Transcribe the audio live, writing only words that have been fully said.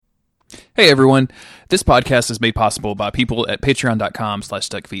Hey everyone, this podcast is made possible by people at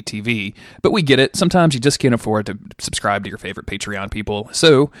patreon.com/duckfeedtv, but we get it. Sometimes you just can't afford to subscribe to your favorite Patreon people.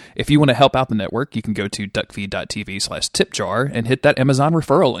 So if you want to help out the network, you can go to duckfeed.tv/tipjar and hit that Amazon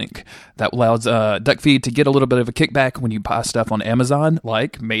referral link. That allows Duckfeed to get a little bit of a kickback when you buy stuff on Amazon,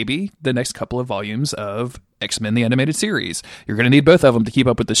 like maybe the next couple of volumes of X-Men the Animated Series. You're going to need both of them to keep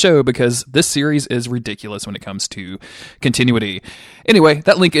up with the show because this series is ridiculous when it comes to continuity. Anyway,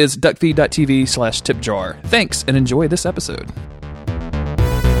 that link is duckfeed.tv/tipjar. Thanks, and enjoy this episode.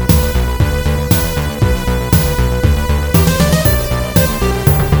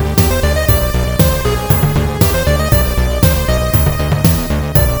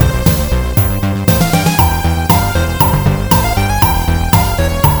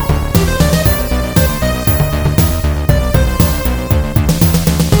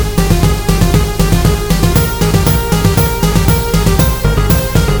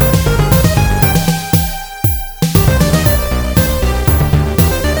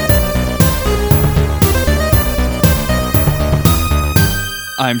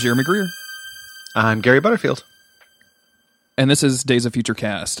 I'm Jeremy Greer. I'm Gary Butterfield. And this is Days of Future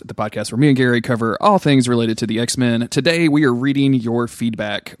Cast, the podcast where me and Gary cover all things related to the X-Men. Today we are reading your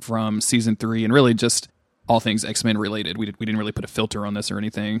feedback from Season 3 and really just all things X-Men related. We didn't really put a filter on this or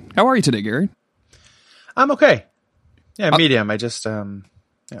anything. How are you today, Gary? I'm okay. Yeah, medium. I just, I'm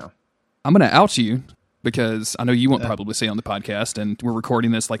going to out you because I know you won't probably say on the podcast, and we're recording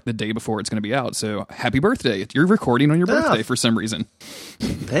this like the day before it's going to be out. So happy birthday. You're recording on your birthday for some reason.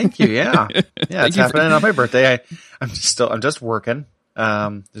 Thank you. Yeah. Yeah. It's happening on my birthday. I'm just working.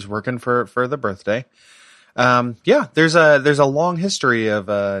 Just working for the birthday. Yeah, there's a long history of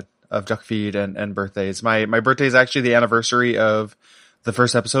Duckfeed and birthdays. My birthday is actually the anniversary of the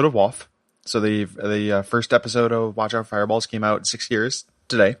first episode of WOF. So the first episode of Watch Out Fireballs came out 6 years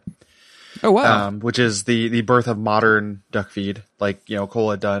today. Oh, wow. Which is the birth of modern Duckfeed. Like,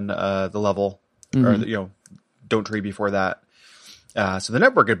 Cole had done the level, or Don't Tree before that. So the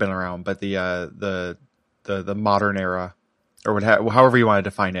network had been around, but the modern era, or however you want to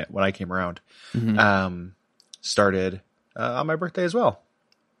define it, when I came around, started on my birthday as well.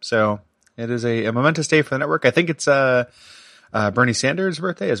 So it is a momentous day for the network. I think it's Bernie Sanders'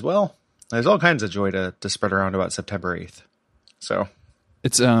 birthday as well. There's all kinds of joy to spread around about September 8th. So.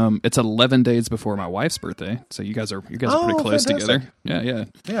 It's 11 days before my wife's birthday, so you guys are pretty close fantastic. together.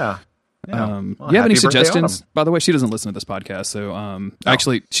 Yeah. Well, you have any suggestions? By the way, she doesn't listen to this podcast, so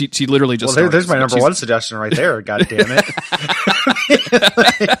actually, she literally just. Well, there's my number one suggestion right there. God damn it!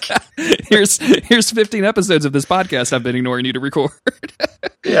 Here's 15 episodes of this podcast I've been ignoring you to record.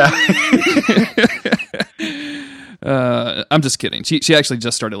 Yeah. I'm just kidding. She actually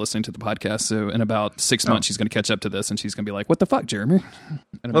just started listening to the podcast, so in about 6 months she's going to catch up to this, and she's going to be like, "What the fuck, Jeremy?"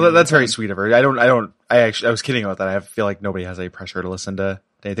 Well, that's very sweet of her. I was kidding about that. I feel like nobody has any pressure to listen to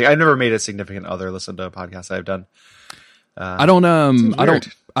anything. I never made a significant other listen to a podcast I've done. I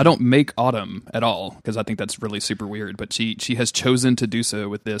don't make Autumn at all because I think that's really super weird. But she has chosen to do so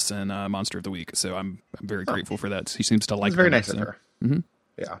with this and Monster of the Week, so I'm very grateful for that. She seems to like. It's very nice of her. Mm-hmm.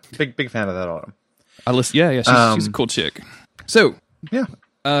 Yeah, big fan of that Autumn. I listen. Yeah. She's a cool chick. So yeah,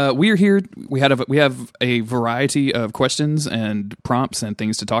 we are here. We have a variety of questions and prompts and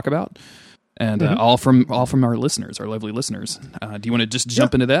things to talk about, and all from our listeners, our lovely listeners. Do you want to just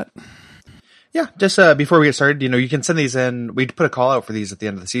jump into that? Yeah. Just before we get started, you can send these in. We put a call out for these at the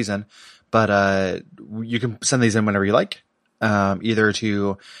end of the season, but you can send these in whenever you like, either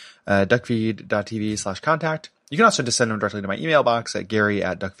to duckfeed.tv/contact. You can also just send them directly to my email box at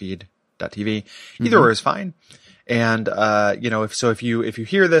gary@duckfeed.tv. Either or is fine. And, if you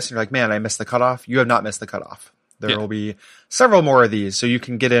hear this and you're like, man, I missed the cutoff, you have not missed the cutoff. There will be several more of these, so you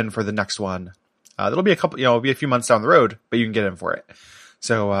can get in for the next one. That'll be it'll be a few months down the road, but you can get in for it.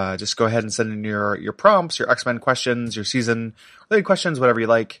 So, just go ahead and send in your prompts, your X-Men questions, your season related questions, whatever you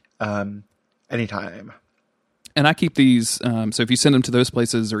like, anytime. And I keep these, so if you send them to those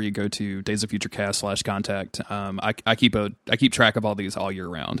places or you go to Days of Future Cast/contact, I keep track of all these all year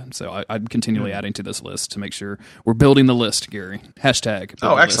round. So I'm continually adding to this list to make sure we're building the list, Gary. Hashtag.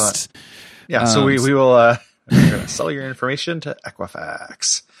 Oh, excellent. List. Yeah, so we will we're going to sell your information to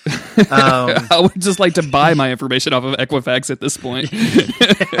Equifax. I would just like to buy my information off of Equifax at this point.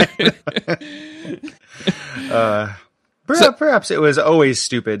 Perhaps it was always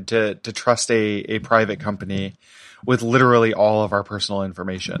stupid to trust a private company with literally all of our personal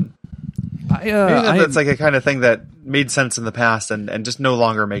information. That's like a kind of thing that made sense in the past and just no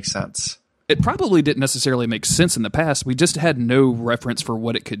longer makes sense. it probably didn't necessarily make sense in the past. We just had no reference for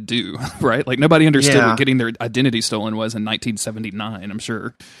what it could do, right? Like nobody understood what getting their identity stolen was in 1979, I'm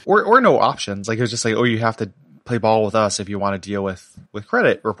sure. Or no options. Like it was just like, oh, you have to play ball with us if you want to deal with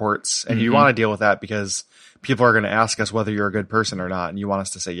credit reports, and you want to deal with that because people are going to ask us whether you're a good person or not, and you want us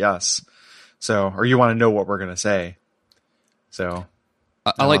to say yes. So, or you want to know what we're going to say. So,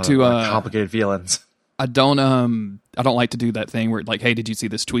 I like to complicated feelings. I don't like to do that thing where like, hey, did you see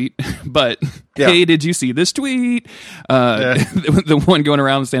this tweet? But hey, did you see this tweet? The one going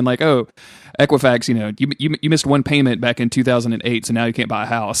around saying like, oh, Equifax, you missed one payment back in 2008, so now you can't buy a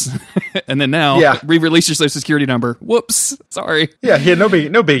house. And then now re-release your social security number. Whoops, sorry. Yeah, no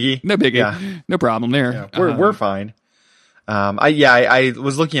biggie, no biggie, yeah. No problem there. Yeah, we're fine. I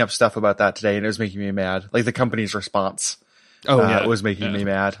was looking up stuff about that today, and it was making me mad. Like the company's response. It was making me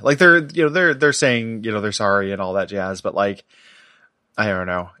mad. Like they're saying, they're sorry and all that jazz, but like, I don't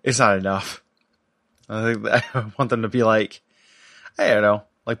know. It's not enough. I want them to be like, I don't know,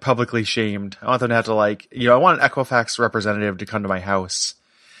 like publicly shamed. I want them to have to like, I want an Equifax representative to come to my house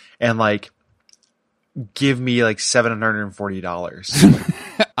and like give me like $740.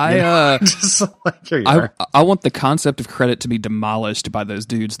 Just like, here you are. I want the concept of credit to be demolished by those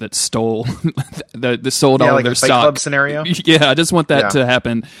dudes that stole sold all like of their a Fight stock. Club scenario. Yeah, I just want that to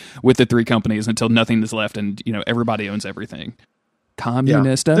happen with the three companies until nothing is left, and everybody owns everything.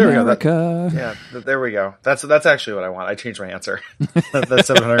 Communist America. There we go. That's actually what I want. I changed my answer. That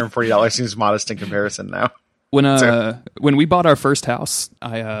 $740 seems modest in comparison now. When we bought our first house,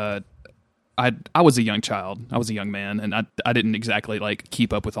 I was a young child. I was a young man, and I didn't exactly like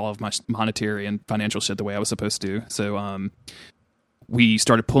keep up with all of my monetary and financial shit the way I was supposed to. So we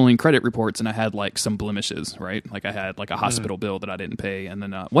started pulling credit reports, and I had like some blemishes, right? Like I had like a hospital bill that I didn't pay, and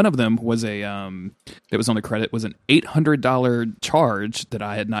then one of them was that was on the credit was an $800 charge that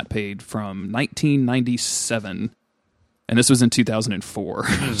I had not paid from 1997. And this was in 2004.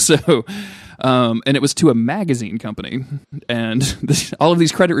 So, and it was to a magazine company. And all of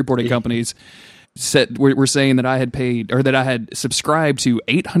these credit reporting companies were saying that I had paid, or that I had subscribed to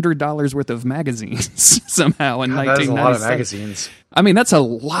 $800 worth of magazines somehow in 1997. That is a lot of magazines. I mean, that's a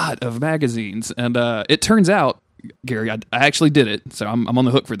lot of magazines. And it turns out, Gary, I actually did it. So I'm on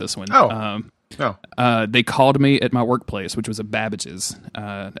the hook for this one. They called me at my workplace, which was a Babbage's,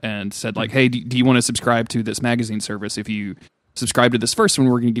 and said like, hey, do you want to subscribe to this magazine service? If you subscribe to this first one,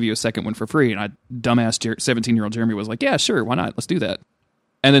 we're going to give you a second one for free. And dumbass 17-year-old Jeremy was like, yeah, sure, why not? Let's do that.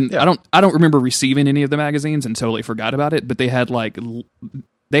 And then I don't remember receiving any of the magazines and totally forgot about it, but they had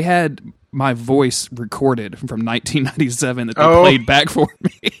my voice recorded from 1997 that they played back for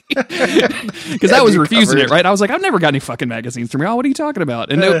me. Because I was refusing it, right? I was like, I've never got any fucking magazines from y'all. What are you talking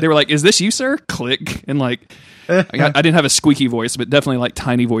about? And they were like, is this you, sir? Click. And like, I didn't have a squeaky voice, but definitely like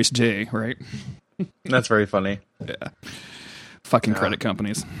tiny voice J, right? That's very funny. Yeah. Fucking credit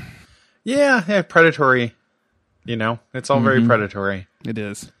companies. Yeah, predatory. It's all very predatory. It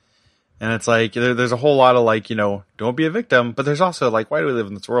is. And it's like, there's a whole lot of like, don't be a victim. But there's also like, why do we live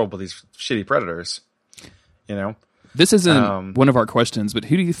in this world with these shitty predators? This isn't one of our questions, but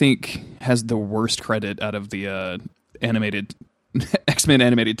who do you think has the worst credit out of the animated X-Men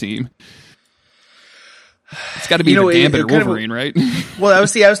animated team? It's got to be either Gambit or Wolverine, right? Well, I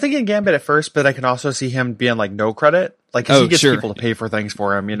was thinking Gambit at first, but I can also see him being like no credit. Like, cause he gets people to pay for things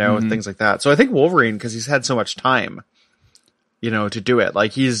for him, and things like that. So I think Wolverine, cause he's had so much time. To do it.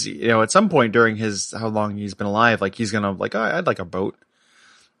 Like he's, at some point during how long he's been alive, like he's gonna like, oh, I'd like a boat,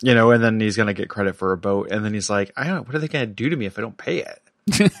 and then he's gonna get credit for a boat. And then he's like, I don't know, what are they gonna do to me if I don't pay it?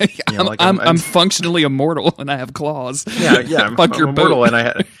 I'm functionally immortal and I have claws. Yeah. I'm immortal and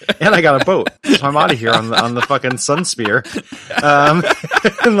I got a boat. So I'm out of here on the fucking Sun Spear.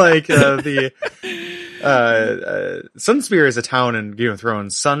 Sun Spear is a town in Game of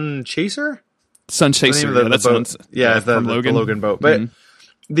Thrones. Sun Chaser? Sun Chaser, that's the boat. The Logan boat. But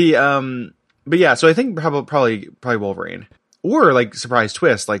so I think probably Wolverine, or like surprise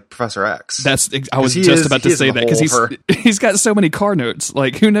twist, like Professor X. I was just about to say that because he's got so many car notes.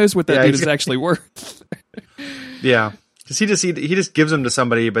 Like who knows what that dude is actually worth? Yeah, because he just gives them to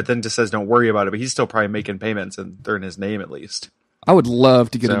somebody, but then just says don't worry about it. But he's still probably making payments, and they're in his name at least. I would love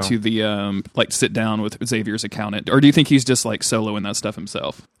to get into the sit down with Xavier's accountant, or do you think he's just like soloing that stuff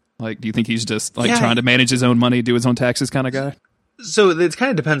himself? Like, do you think he's just like trying to manage his own money, do his own taxes kind of guy? So it kind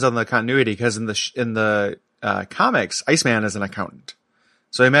of depends on the continuity, because in the comics, Iceman is an accountant.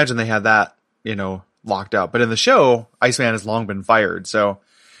 So I imagine they had that, locked up. But in the show, Iceman has long been fired. So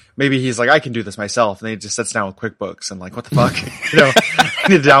maybe he's like, I can do this myself. And he just sits down with QuickBooks and like, what the fuck?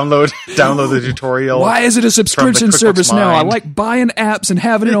 to download the tutorial. Why is it a subscription service now? I like buying apps and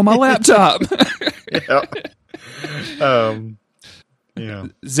having it on my laptop.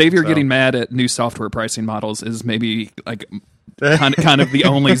 Xavier getting mad at new software pricing models is maybe like kind of the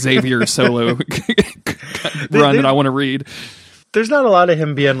only Xavier solo run that I want to read. There's not a lot of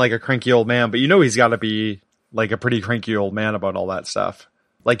him being like a cranky old man, but he's got to be like a pretty cranky old man about all that stuff.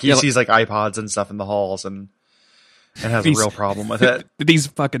 Like he sees like iPods and stuff in the halls and has a real problem with it. These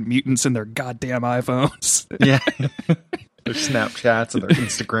fucking mutants and their goddamn iPhones. Yeah. Their Snapchats and their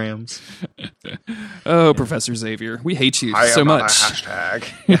Instagrams. Oh, Professor Xavier, we hate you so much. Hashtag.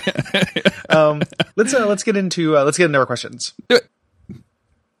 Let's get into our questions.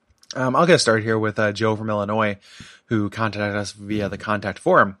 I'll get started here with Joe from Illinois, who contacted us via the contact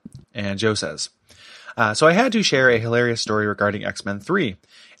forum. And Joe says, so I had to share a hilarious story regarding X-Men 3.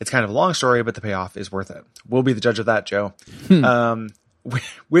 It's kind of a long story, but the payoff is worth it. We'll be the judge of that, Joe.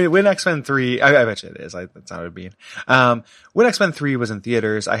 When X-Men 3, I bet you it is. That's how it would be. When X-Men 3 was in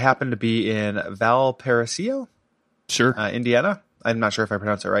theaters, I happened to be in Valparaiso, Indiana. I'm not sure if I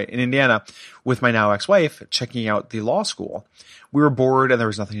pronounced it right. In Indiana, with my now ex-wife, checking out the law school. We were bored and there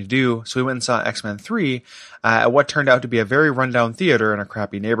was nothing to do, so we went and saw X-Men 3 at what turned out to be a very rundown theater in a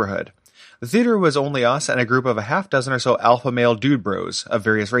crappy neighborhood. The theater was only us and a group of a half dozen or so alpha male dude bros of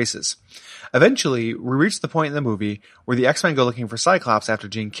various races. Eventually, we reach the point in the movie where the X-Men go looking for Cyclops after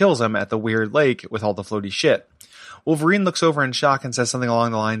Jean kills him at the weird lake with all the floaty shit. Wolverine looks over in shock and says something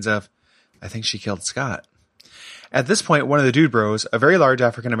along the lines of, I think she killed Scott. At this point, one of the dude bros, a very large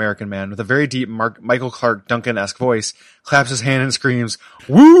African-American man with a very deep Michael Clark Duncan-esque voice, claps his hand and screams,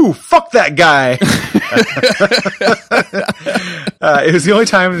 "Woo! Fuck that guy!" It was the only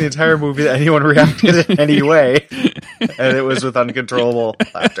time in the entire movie that anyone reacted in any way, and it was with uncontrollable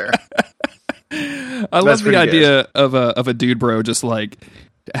laughter. I love the idea of a dude bro just like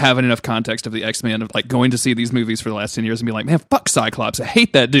having enough context of the X-Men of like going to see these movies for the last 10 years and be like, man, fuck Cyclops. I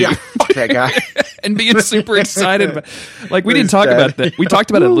hate that dude. Yeah, fuck that guy. And being super excited about, like, we didn't talk about that. We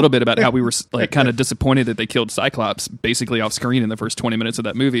talked about it a little bit about how we were like kind of disappointed that they killed Cyclops basically off screen in the first 20 minutes of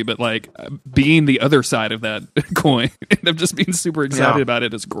that movie. But like being the other side of that coin and of just being super excited about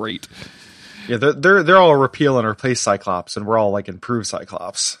it is great. Yeah. They're all repeal and replace Cyclops and we're all like improve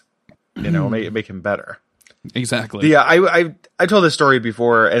Cyclops, make him better. Exactly. Yeah, I told this story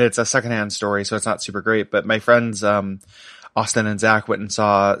before, and it's a secondhand story, so it's not super great. But my friends Austin and Zach went and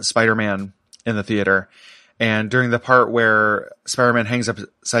saw Spider-Man in the theater, and during the part where Spider-Man hangs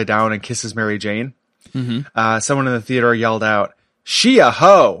upside down and kisses Mary Jane, someone in the theater yelled out, "She a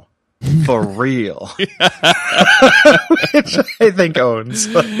hoe." For real. Which I think owns.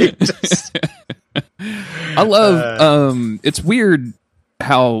 Like, I love it's weird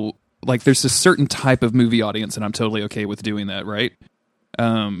how like there's a certain type of movie audience and I'm totally okay with doing that, right?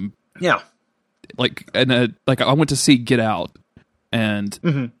 Yeah. Like I went to see Get Out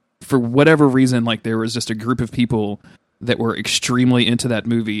and for whatever reason like there was just a group of people that were extremely into that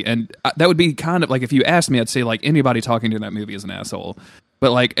movie, and that would be kind of like if you asked me I'd say like anybody talking to that movie is an asshole.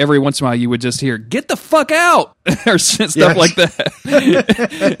 But like every once in a while you would just hear "get the fuck out" or stuff like that.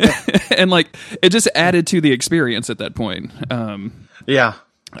 And like it just added to the experience at that point. Yeah.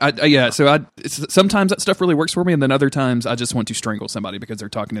 Sometimes that stuff really works for me, and then other times I just want to strangle somebody because they're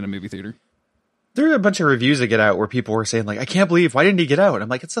talking in a movie theater. There were a bunch of reviews that Get Out where people were saying like, "I can't believe why didn't he get out?" I'm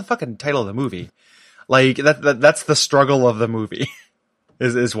like, it's the fucking title of the movie. Like that's the struggle of the movie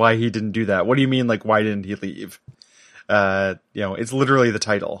is why he didn't do that. What do you mean? Like, why didn't he leave? It's literally the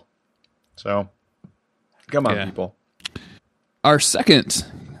title. So come on, people. Our second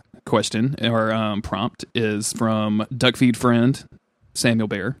question or prompt is from Duckfeed friend Sam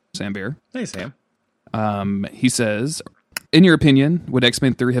Bear. Hey, Sam. He says, in your opinion, would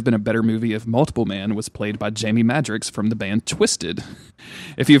X-Men 3 have been a better movie if Multiple Man was played by Jamie Madrox from the band Twisted?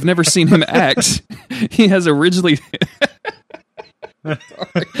 If you've never seen him act, he has a reasonably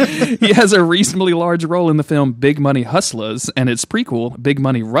large role in the film Big Money Hustlers and its prequel, Big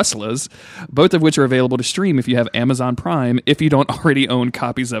Money Rustlers, both of which are available to stream if you have Amazon Prime, if you don't already own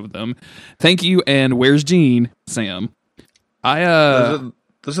copies of them. Thank you, and where's Gene? Sam. Those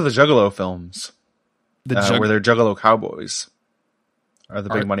are the Juggalo films. Where they're Juggalo cowboys. Are the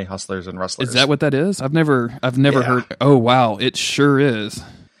Big Money Hustlers and Rustlers. Is that what that is? I've never heard. Oh, wow. It sure is.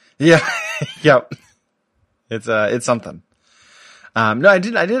 Yeah. Yep. It's something. No, I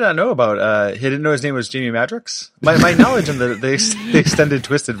did not know about. He didn't know his name was Jamie Madrox. My knowledge in the extended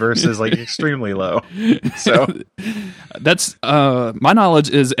Twisted verse is like extremely low. So that's my knowledge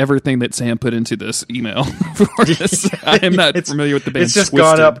is everything that Sam put into this email. For this. I am not familiar with the band. It's just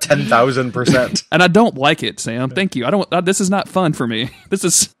Twisted. gone up 10,000%, and I don't like it, Sam. Thank you. I don't. This is not fun for me. This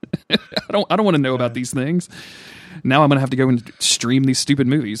is. I don't want to know about these things. Now I'm gonna have to go and stream these stupid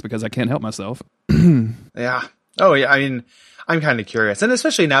movies because I can't help myself. Yeah. Oh yeah. I mean, I'm kind of curious, and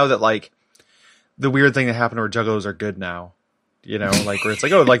especially now that like the weird thing that happened where juggalos are good now. You know, like where it's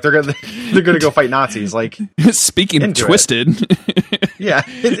like, oh, like they're gonna go fight Nazis. Like speaking of Twisted, yeah,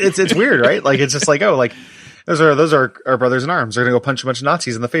 it's weird, right? Like it's just like, oh, like those are our brothers in arms. They're gonna go punch a bunch of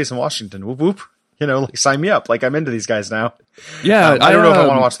Nazis in the face in Washington. Whoop whoop. You know, like sign me up. Like I'm into these guys now. Yeah, I don't know if I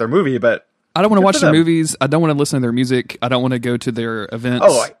want to watch their movie, but I don't want to watch their movies. I don't want to listen to their music. I don't want to go to their events.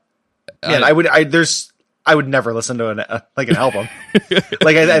 Oh, I would never listen to an album.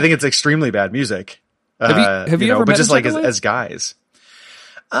 Like I think it's extremely bad music. Have you ever met but just like Juggalo? as guys?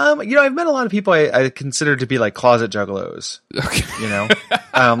 I've met a lot of people I consider to be like closet juggalos. Okay. You know,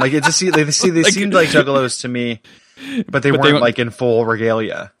 like it just they seemed like juggalos to me, but they weren't like in full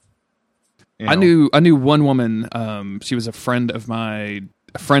regalia. You know? I knew one woman. She was a friend of my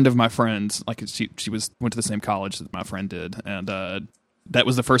friend's. Like she went to the same college that my friend did, and that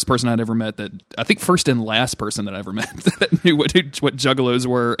was the first person I'd ever met. That I think first and last person that I ever met that knew what juggalos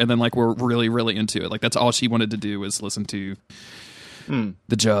were, and then like were really really into it. Like that's all she wanted to do was listen to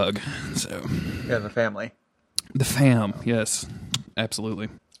the Jug. So yeah, the family, the fam. Yes, absolutely.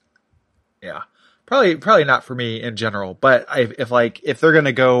 Yeah. Probably not for me in general, but if they're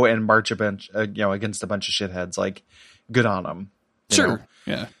gonna go and march a bunch, against a bunch of shitheads, like good on them. Sure, know?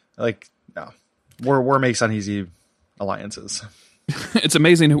 Yeah. Like no, war makes uneasy alliances. It's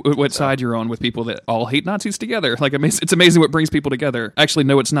amazing what side you're on with people that all hate Nazis together. Like it's amazing what brings people together. Actually,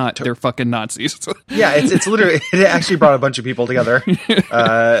 no, it's not. They're fucking Nazis. Yeah, it's literally it actually brought a bunch of people together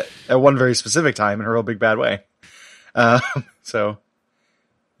at one very specific time in a real big bad way. So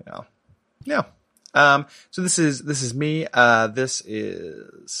yeah. So this is me. This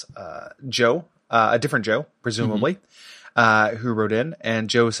is Joe, a different Joe, presumably, who wrote in. And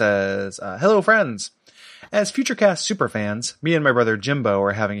Joe says, "Hello, friends. As Futurecast superfans, me and my brother Jimbo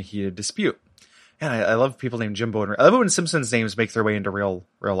are having a heated dispute. And I love people named Jimbo. I love it when Simpsons names make their way into real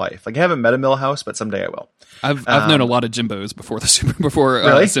life. Like I haven't met a Millhouse, but someday I will. I've known a lot of Jimbos before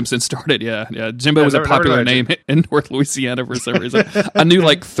really? Simpsons started. Yeah. Jimbo was a popular name in North Louisiana for some reason. I knew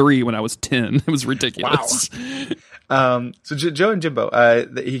like 3 when I was 10. It was ridiculous. Wow. So Joe and Jimbo,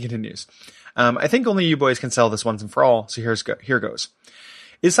 he continues. I think only you boys can sell this once and for all. So here goes.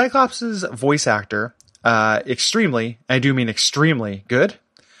 Is Cyclops' voice actor extremely, I do mean extremely, good?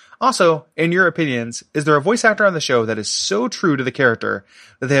 Also, in your opinions, is there a voice actor on the show that is so true to the character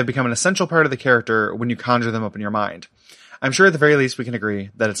that they have become an essential part of the character when you conjure them up in your mind? I'm sure at the very least we can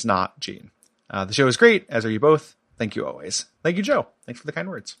agree that it's not Gene. The show is great, as are you both. Thank you always. Thank you, Joe. Thanks for the kind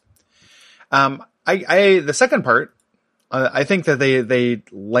words. The second part, I think that they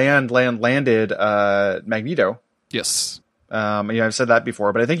landed Magneto. Yes. I've said that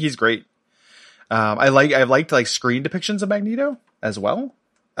before, but I think he's great. I've liked like screen depictions of Magneto as well.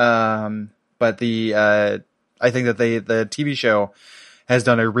 But I think that the TV show has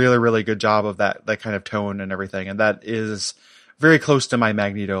done a really, really good job of that kind of tone and everything. And that is very close to my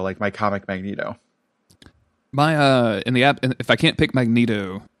Magneto, like my comic Magneto. In the app, if I can't pick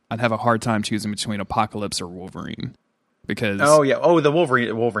Magneto, I'd have a hard time choosing between Apocalypse or Wolverine. Because the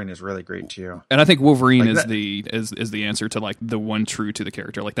Wolverine is really great too, and I think Wolverine is the answer to like the one true to the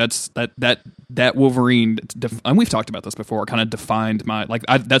character. Like that Wolverine, and we've talked about this before. Kind of defined my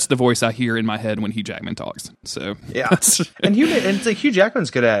that's the voice I hear in my head when Hugh Jackman talks. So yeah, and it's like Hugh Jackman's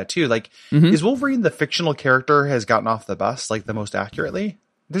good at it too. Like, is Wolverine the fictional character has gotten off the bus like the most accurately?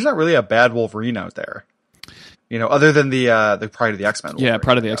 There's not really a bad Wolverine out there. Other than the Pride of the X-Men. Yeah,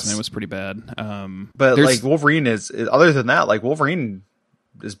 Pride of the X-Men was pretty bad. But like Wolverine is other than that, like Wolverine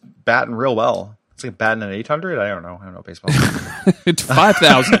is batting real well. It's like batting an 800. I don't know baseball. It's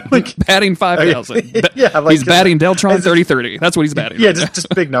 5,000. Batting 5,000. Yeah, he's batting Deltron 30-30. That's what he's batting. Yeah, just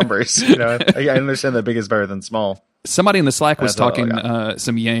big numbers. I understand that big is better than small. Somebody in the Slack was talking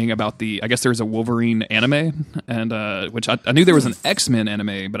some yang about I guess there's a Wolverine anime, and which I knew there was an X-Men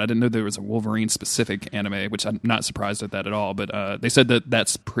anime, but I didn't know there was a Wolverine specific anime, which I'm not surprised at that at all. But they said that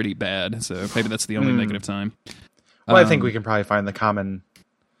that's pretty bad, so maybe that's the only negative time. Well, I think we can probably find the common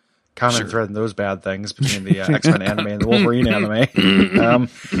thread in those bad things between the X-Men anime and the Wolverine anime.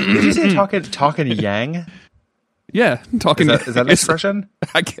 Did you say talking yang? Yeah, talking. Is that an expression?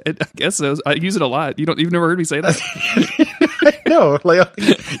 I guess so. I use it a lot. You've never heard me say that? No, like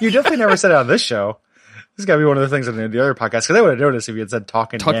you definitely never said it on this show. This got to be one of the things in the other podcast, because I would have noticed if you had said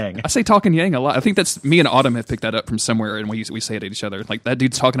talking yang. I say talking yang a lot. I think that's me and Autumn have picked that up from somewhere, and we say it at each other. Like, that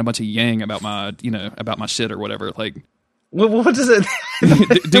dude's talking a bunch of yang about my shit or whatever. Like, what does it?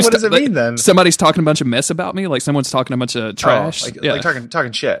 What does it mean then? Somebody's talking a bunch of mess about me. Like, someone's talking a bunch of trash. Like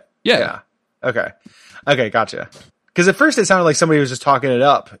talking shit. Yeah. Okay, gotcha. Because at first it sounded like somebody was just talking it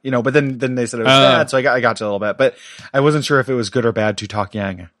up, but then they said it was bad, so I got you a little bit, but I wasn't sure if it was good or bad to talk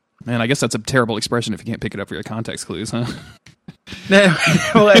yang. Man, I guess that's a terrible expression if you can't pick it up for your context clues, huh?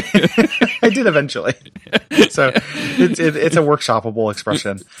 Well, I did eventually. So it's a workshopable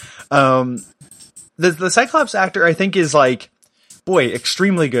expression. The Cyclops actor, I think, is like, boy,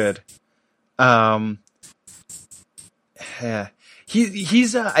 extremely good. Yeah.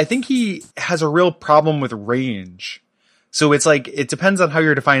 He's I think he has a real problem with range. So it's like, it depends on how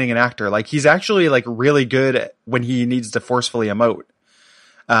you're defining an actor. Like, he's actually like really good when he needs to forcefully emote.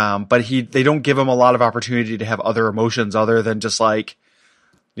 But they don't give him a lot of opportunity to have other emotions other than just like,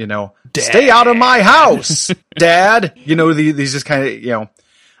 Dad. Stay out of my house, Dad. These just kind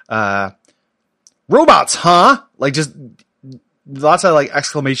of, robots, huh? Like, just lots of like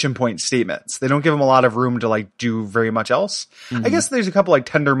exclamation point statements. They don't give him a lot of room to like do very much else. Mm-hmm. I guess there's a couple like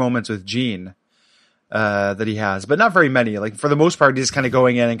tender moments with Jean, that he has, but not very many. Like, for the most part, he's kind of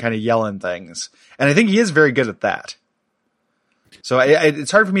going in and kind of yelling things. And I think he is very good at that. So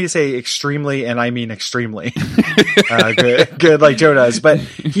it's hard for me to say extremely, and I mean extremely good like Joe does, but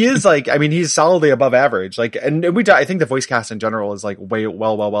he is like, I mean, he's solidly above average. Like, and I think the voice cast in general is like way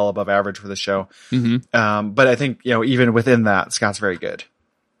well above average for the show. Mm-hmm. But I think, even within that, Scott's very good.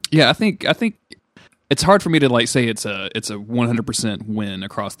 Yeah, I think it's hard for me to like say it's a 100% win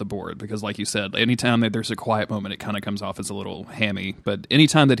across the board, because like you said, anytime that there's a quiet moment, it kind of comes off as a little hammy. But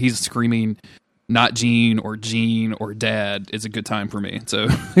anytime that he's screaming not Gene or Dad is a good time for me. So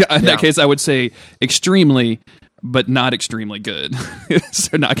in that case, I would say extremely, but not extremely good.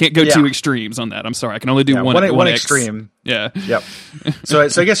 So I can't go two extremes on that. I'm sorry. I can only do one extreme. Yeah. Yep. So I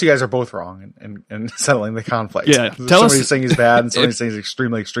guess you guys are both wrong in settling the conflict. Yeah. Somebody's saying he's bad and somebody's saying he's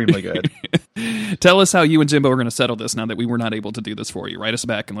extremely good. Tell us how you and Jimbo are going to settle this now that we were not able to do this for you. Write us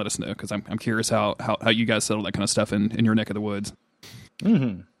back and let us know, because I'm curious how you guys settle that kind of stuff in your neck of the woods.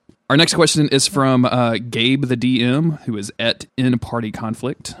 Mm-hmm. Our next question is from Gabe the DM, who is at In Party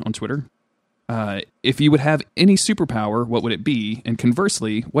Conflict on Twitter. If you would have any superpower, what would it be? And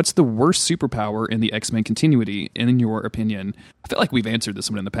conversely, what's the worst superpower in the X-Men continuity, in your opinion? I feel like we've answered this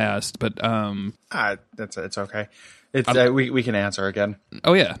one in the past, but it's okay. We can answer again.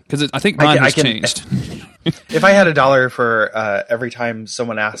 Oh yeah, because I think mine has changed. If I had $1 for every time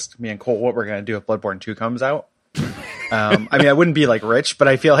someone asked me and Colt what we're going to do if Bloodborne 2 comes out, I mean, I wouldn't be like rich, but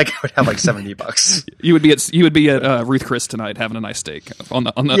I feel like I would have like $70. You would be at Ruth Chris tonight having a nice steak on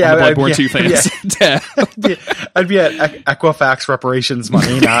the Bloodborne 2 fans. Yeah. I'd be at Equifax reparations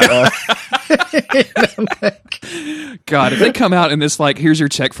money, not. God, if they come out and this like, here's your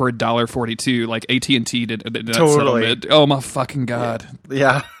check for $1.42, like AT&T did that totally. Settlement. Oh my fucking God.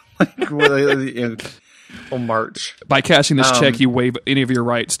 Yeah. March. By cashing this check, you waive any of your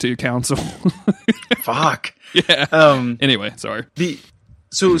rights to counsel. Fuck. Yeah. Anyway, sorry.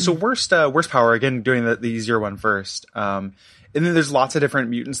 So worst power, again, doing the easier one first. And then there's lots of different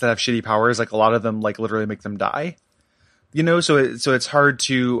mutants that have shitty powers. Like, a lot of them like literally make them die. So it's hard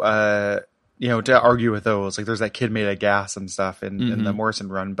to to argue with those. Like, there's that kid made of gas and stuff in the Morrison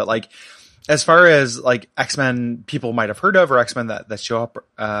run. But like, as far as like X-Men people might have heard of, or X-Men that show up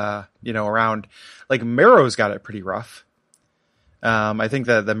around, like Marrow's got it pretty rough. I think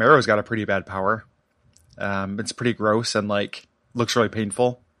that the Marrow's got a pretty bad power. It's pretty gross and like looks really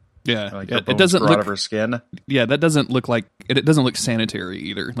painful. Yeah, like it doesn't look out of her skin. Yeah, that doesn't look like it doesn't look sanitary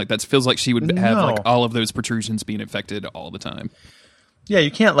either. Like, that feels like she would have like all of those protrusions being infected all the time. Yeah,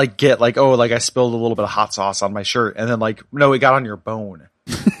 you can't like get like, oh, like I spilled a little bit of hot sauce on my shirt, and then like, no, it got on your bone.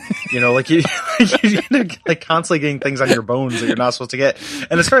 Like you like constantly getting things on your bones that you're not supposed to get.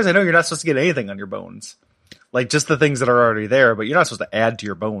 And as far as I know, you're not supposed to get anything on your bones. Like, just the things that are already there, but you're not supposed to add to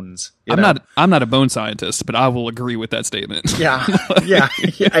your bones. I'm not a bone scientist, but I will agree with that statement. Yeah.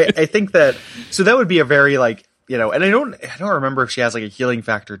 I think that, so that would be a very like, and I don't remember if she has like a healing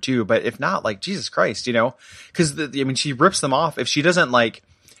factor too, but if not, like, Jesus Christ, because she rips them off. If she doesn't like,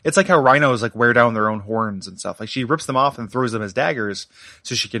 it's like how rhinos like wear down their own horns and stuff. Like, she rips them off and throws them as daggers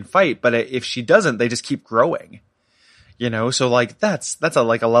so she can fight. But if she doesn't, they just keep growing. So like that's a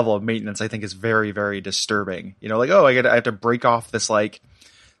like a level of maintenance I think is very, very disturbing. Like, oh, I have to break off this like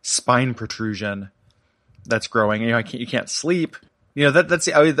spine protrusion that's growing. You can't sleep.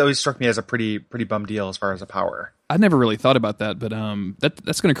 that always struck me as a pretty bum deal as far as a power. I never really thought about that, but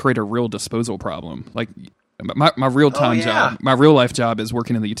that's going to create a real disposal problem. Like my real time job, my real life job is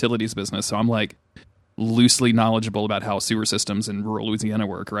working in the utilities business, so I'm like loosely knowledgeable about how sewer systems in rural Louisiana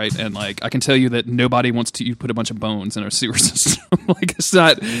work, right? And like I can tell you that nobody wants to put a bunch of bones in a sewer system. Like it's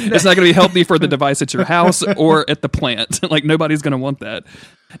not going to be healthy for the device at your house or at the plant. Like nobody's going to want that.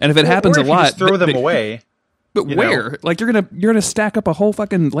 And if it happens a lot, just throw them away. But where? Like you're gonna stack up a whole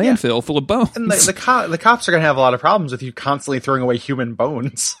fucking landfill full of bones. And the cops are gonna have a lot of problems with you constantly throwing away human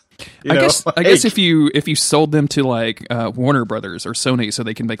bones. I guess if you sold them to like Warner Brothers or Sony, so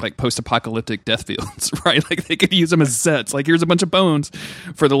they can make like post-apocalyptic death fields, right? Like they could use them as sets. Like here's a bunch of bones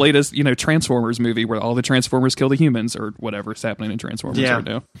for the latest Transformers movie where all the Transformers kill the humans or whatever's happening in Transformers right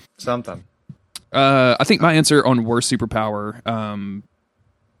now. Something. I think my answer on worst superpower.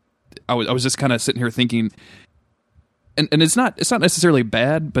 I was just kind of sitting here thinking. And it's not necessarily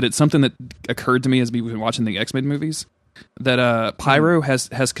bad, but it's something that occurred to me as we've been watching the X-Men movies. That Pyro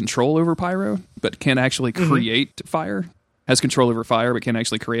has control over Pyro, but can't actually create fire. Has control over fire, but can't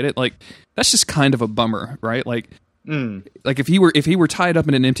actually create it. Like that's just kind of a bummer, right? Like if he were tied up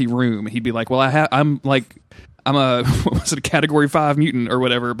in an empty room, he'd be like, "Well, I'm a was it a Category 5 mutant or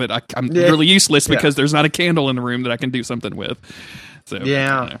whatever, but I'm really useless because there's not a candle in the room that I can do something with." So,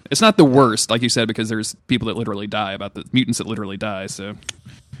 it's not the worst, like you said, because there's people that literally die about the mutants that literally die. So,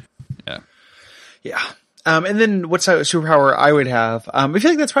 yeah. And then what's a superpower I would have? I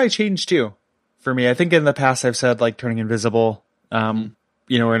feel like that's probably changed too for me. I think in the past I've said like turning invisible, and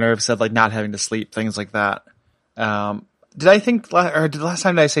I've said like not having to sleep, things like that. Did last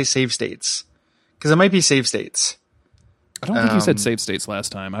time did I say save states? Because it might be save states. I don't think you said save states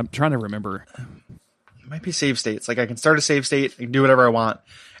last time. I'm trying to remember. It might be save states. Like I can start a save state, I can do whatever I want,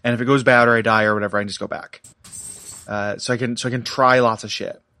 and if it goes bad or I die or whatever, I can just go back. So I can try lots of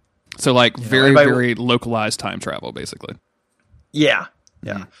shit. So like very localized time travel, basically. Yeah.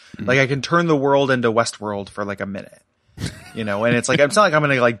 Mm-hmm. Like I can turn the world into Westworld for like a minute. And it's like it's not like I'm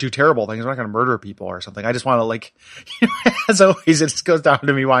gonna like do terrible things. I'm not gonna murder people or something. I just want to like, as always, it just goes down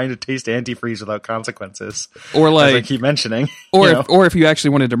to me wanting to taste antifreeze without consequences, or like as I keep mentioning. Or if you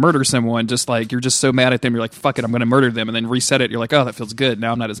actually wanted to murder someone, just like you're just so mad at them, you're like, fuck it, I'm gonna murder them, and then reset it. You're like, oh, that feels good.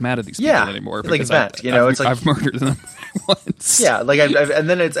 Now I'm not as mad at these people anymore. Like that, it's like I've murdered them once. Yeah, like and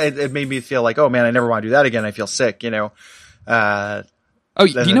then it made me feel like, oh man, I never want to do that again. I feel sick. Oh,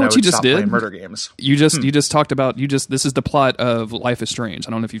 you know what you just did? Murder games. You just talked about this is the plot of Life is Strange.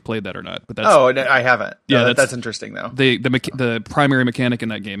 I don't know if you've played that or not, but that's I haven't. No, that's interesting though. The primary mechanic in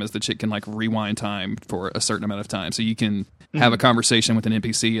that game is the chick can like rewind time for a certain amount of time, so you can have a conversation with an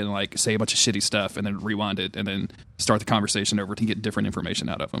NPC and like say a bunch of shitty stuff and then rewind it and then start the conversation over to get different information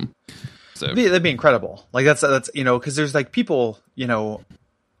out of them. So that'd be incredible. Like that's because there's like people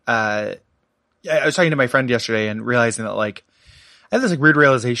I was talking to my friend yesterday and realizing that like. I had this like weird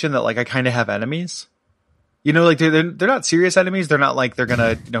realization that like I kind of have enemies, like they're not serious enemies. They're not like they're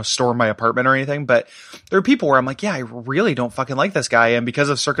gonna storm my apartment or anything. But there are people where I'm like, yeah, I really don't fucking like this guy, and because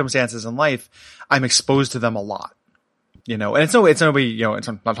of circumstances in life, I'm exposed to them a lot. And it's nobody. I'm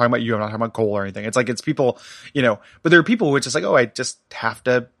not talking about you. I'm not talking about Cole or anything. It's like it's people. But there are people which is like, oh, I just have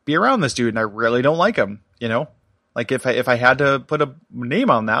to be around this dude, and I really don't like him. Like if I had to put a name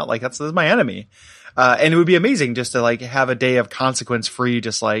on that, like that's my enemy. And it would be amazing just to like have a day of consequence free,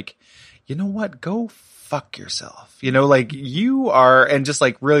 just like, you know what, go fuck yourself, like you are, and just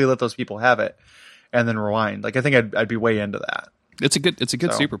like really let those people have it and then rewind. Like, I think I'd be way into that. It's a good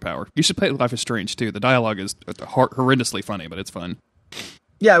superpower. You should play Life is Strange too. The dialogue is horrendously funny, but it's fun.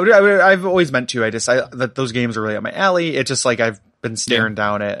 Yeah. I've always meant to, that those games are really up my alley. It's just like, I've been staring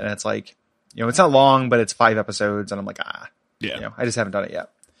down it and it's like, it's not long, but it's 5 episodes and I'm like, I just haven't done it yet.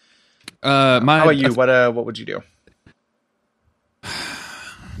 How about you? What would you do?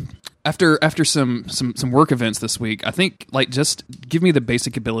 After some work events this week, I think like just give me the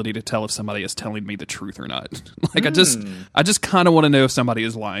basic ability to tell if somebody is telling me the truth or not. Like I just kind of want to know if somebody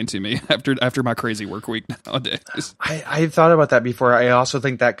is lying to me after my crazy work week nowadays. I've thought about that before. I also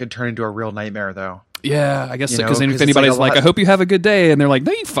think that could turn into a real nightmare though. Yeah, I guess because if anybody's like, I hope you have a good day, and they're like,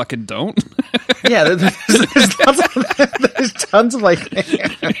 no, you fucking don't. Yeah, there's tons of like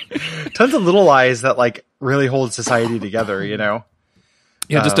tons of little lies that like really hold society together, Yeah,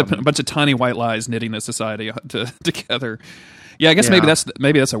 just a bunch of tiny white lies knitting the society together. Yeah, I guess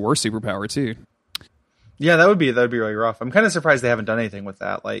maybe that's a worse superpower too. Yeah, that'd be really rough. I'm kind of surprised they haven't done anything with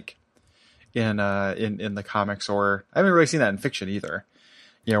that, like in the comics, or I haven't really seen that in fiction either.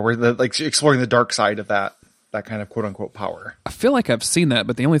 Where like exploring the dark side of that kind of quote unquote power. I feel like I've seen that,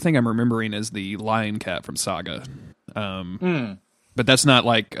 but the only thing I'm remembering is the lion cat from Saga. But that's not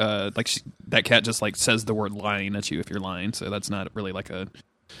like that cat just like says the word lying at you if you're lying. So that's not really like a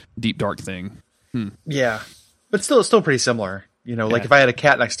deep dark thing. Yeah, but still pretty similar. You know, like if I had a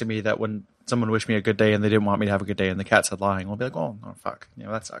cat next to me that when someone wished me a good day and they didn't want me to have a good day and the cat said lying, I'll be like, oh fuck, you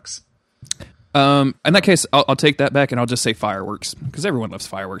know, that sucks. In that case, I'll take that back and I'll just say fireworks because everyone loves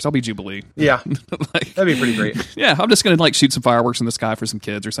fireworks. I'll be Jubilee. Yeah, like, that'd be pretty great. Yeah, I'm just gonna like shoot some fireworks in the sky for some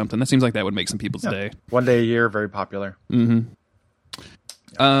kids or something. That seems like that would make some people's day. One day a year, very popular. You're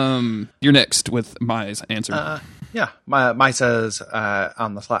next with Mai's answer. My says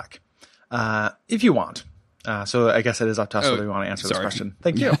on the Slack, if you want. So I guess it is up to us whether we want to answer this question.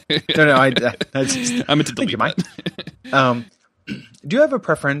 Thank you. No, I meant to delete that. Do you have a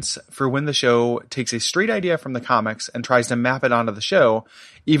preference for when the show takes a straight idea from the comics and tries to map it onto the show,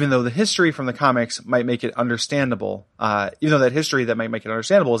 even though the history from the comics might make it understandable, even though that history that might make it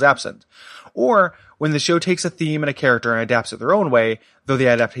understandable is absent? Or when the show takes a theme and a character and adapts it their own way, though the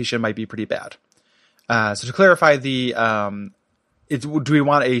adaptation might be pretty bad? So to clarify, do we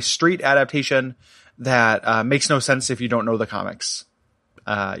want a straight adaptation that makes no sense if you don't know the comics?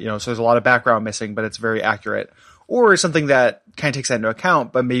 So there's a lot of background missing, but it's very accurate. Or something that kind of takes that into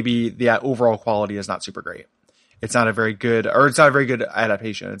account, but maybe the overall quality is not super great. It's not a very good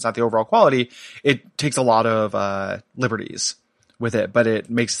adaptation. It's not the overall quality. It takes a lot of liberties with it, but it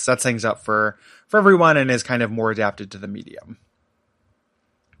sets things up for everyone and is kind of more adapted to the medium.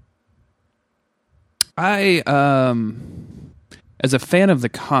 As a fan of the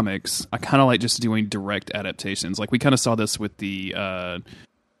comics, I kind of like just doing direct adaptations. Like we kind of saw this with the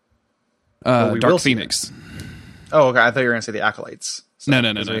Dark Phoenix. Oh, okay. I thought you were going to say the Acolytes. So,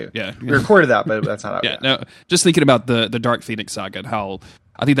 no. Yeah, we recorded that, but that's not out yet. No. Just thinking about the Dark Phoenix saga and how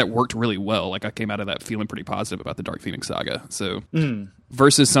I think that worked really well. Like I came out of that feeling pretty positive about the Dark Phoenix saga. So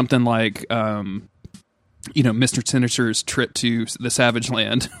versus something like Mr. Sinister's trip to the Savage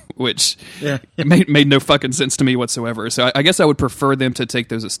Land, which made no fucking sense to me whatsoever. So I guess I would prefer them to take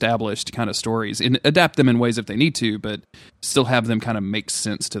those established kind of stories and adapt them in ways if they need to, but still have them kind of make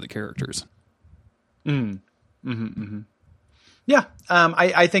sense to the characters. Yeah.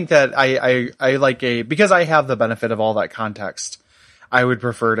 I think that I like because I have the benefit of all that context, I would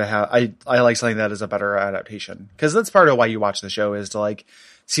prefer to have, I like something that is a better adaptation. Cause that's part of why you watch the show is to like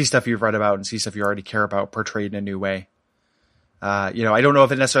see stuff you've read about and see stuff you already care about portrayed in a new way. I don't know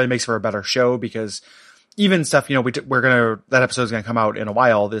if it necessarily makes for a better show because even stuff, that episode's going to come out in a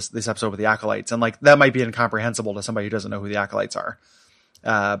while, this episode with the Acolytes. And like, that might be incomprehensible to somebody who doesn't know who the Acolytes are.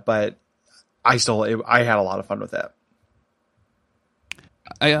 But I had a lot of fun with it.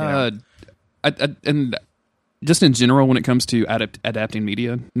 And just in general, when it comes to adapting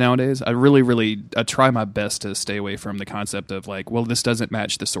media nowadays, I really I try my best to stay away from the concept of like, well, this doesn't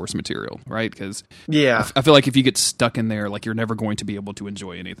match the source material, right? Because I feel like if you get stuck in there, like you're never going to be able to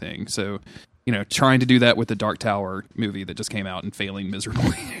enjoy anything. So, trying to do that with the Dark Tower movie that just came out and failing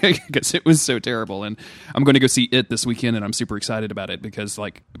miserably because it was so terrible. And I'm going to go see it this weekend, and I'm super excited about it because,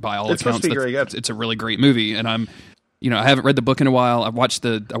 like, by all accounts, it's a really great movie. And I haven't read the book in a while. I watched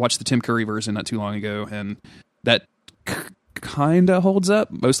the Tim Curry version not too long ago, and that kind of holds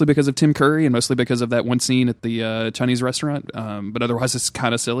up, mostly because of Tim Curry and mostly because of that one scene at the Chinese restaurant. But otherwise, it's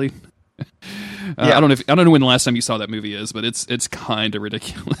kind of silly. I don't know when the last time you saw that movie is, but it's kind of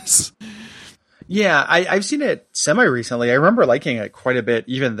ridiculous. Yeah, I've seen it semi-recently. I remember liking it quite a bit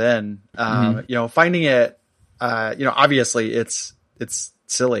even then. Finding it, obviously it's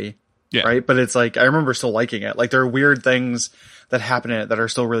silly, right? But it's like, I remember still liking it. Like there are weird things that happen in it that are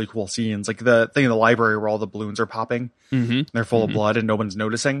still really cool scenes. Like the thing in the library where all the balloons are popping. And they're full of blood and no one's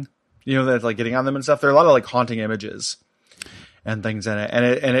noticing, that's like getting on them and stuff. There are a lot of like haunting images and things in it.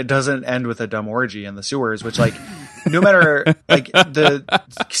 And it doesn't end with a dumb orgy in the sewers, which like, no matter like the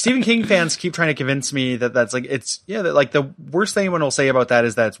Stephen King fans keep trying to convince me that that's like, that like the worst thing anyone will say about that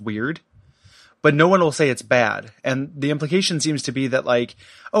is that it's weird, but no one will say it's bad. And the implication seems to be that like,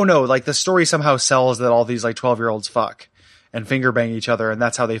 oh no, like the story somehow sells that all these like 12-year-olds fuck and finger bang each other. And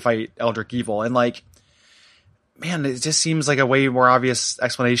that's how they fight Eldritch Evil. And like, man, it just seems like a way more obvious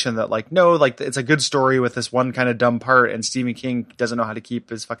explanation that like, no, like it's a good story with this one kind of dumb part and Stephen King doesn't know how to keep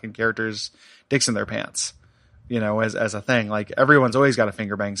his fucking characters' dicks in their pants. As a thing, like everyone's always got to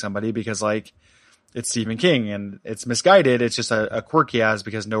finger bang somebody because like it's Stephen King and it's misguided. It's just a quirk he has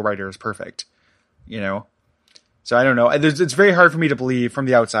because no writer is perfect, So I don't know. It's very hard for me to believe from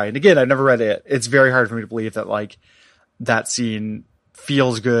the outside. And again, I've never read it. It's very hard for me to believe that like that scene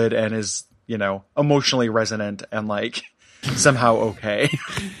feels good and is, emotionally resonant and like somehow okay.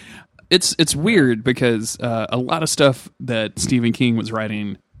 It's weird because a lot of stuff that Stephen King was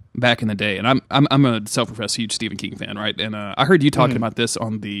writing back in the day, and I'm a self-professed huge Stephen King fan, right? And I heard you talking about this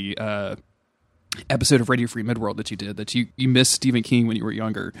on the episode of Radio Free Midworld that you did, that you missed Stephen King when you were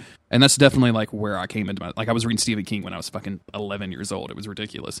younger, and that's definitely like where I came into I was reading Stephen King when I was fucking 11 years old. It was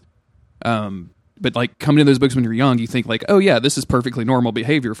ridiculous. But like coming to those books when you're young, you think like, oh yeah, this is perfectly normal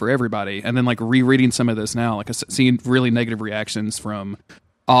behavior for everybody, and then like rereading some of this now, like seeing really negative reactions from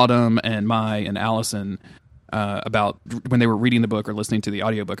Autumn and Mai and Allison about when they were reading the book or listening to the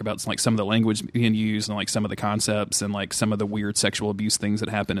audiobook about like some of the language being used and like some of the concepts and like some of the weird sexual abuse things that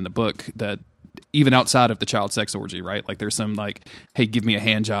happen in the book, that even outside of the child sex orgy, right? Like there's some like, hey, give me a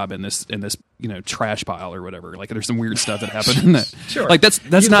hand job in this trash pile or whatever. Like there's some weird stuff that happened in that. Sure. Like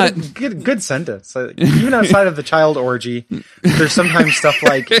that's not good sentence. Even outside of the child orgy, there's sometimes stuff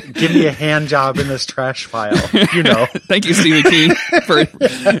like, give me a hand job in this trash pile. Thank you, Stephen King,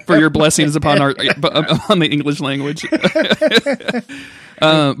 for your blessings upon the English language.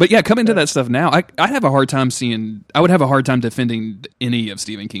 But yeah, coming to that stuff now, I have a hard time I would have a hard time defending any of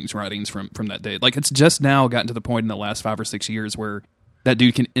Stephen King's writings from that day. Like it's just now gotten to the point in the last 5 or 6 years where that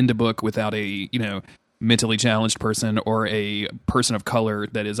dude can end a book without a, mentally challenged person or a person of color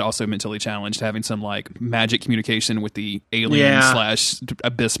that is also mentally challenged having some like magic communication with the alien /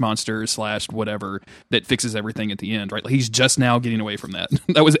 abyss monster / whatever that fixes everything at the end, right? Like he's just now getting away from that.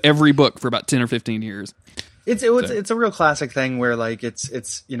 That was every book for about 10 or 15 years. It's a real classic thing where like it's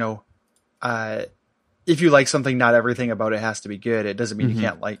if you like something, not everything about it has to be good. It doesn't mean you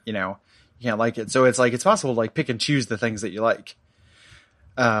can't like you can't like it. So it's like it's possible to like pick and choose the things that you like,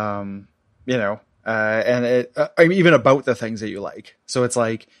 and even about the things that you like. So it's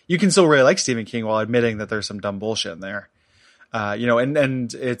like you can still really like Stephen King while admitting that there's some dumb bullshit in there,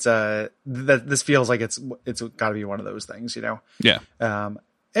 and it's that this feels like it's got to be one of those things, Yeah.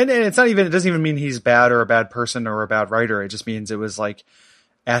 And it's not even, it doesn't even mean he's bad or a bad person or a bad writer. It just means it was like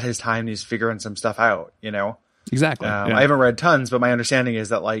at his time, he's figuring some stuff out, Exactly. I haven't read tons, but my understanding is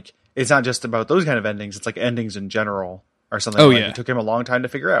that like, it's not just about those kind of endings. It's like endings in general or something. It took him a long time to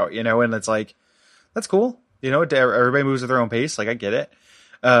figure out, and it's like, that's cool. Everybody moves at their own pace. Like I get it.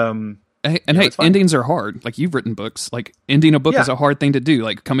 Endings are hard. Like you've written books, like ending a book is a hard thing to do.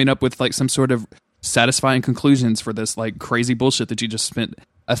 Like coming up with like some sort of satisfying conclusions for this like crazy bullshit that you just spent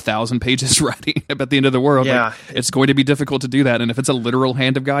 1,000 pages writing about the end of the world. Yeah. Like, it's going to be difficult to do that. And if it's a literal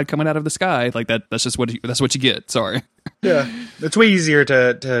hand of God coming out of the sky, like that's just what you get. Sorry. Yeah. It's way easier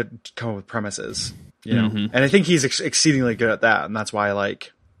to come up with premises, and I think he's exceedingly good at that. And that's why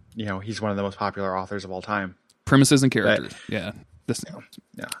like, he's one of the most popular authors of all time. Premises and characters. Yeah.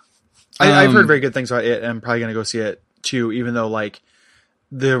 I've heard very good things about it, and I'm probably going to go see it too, even though like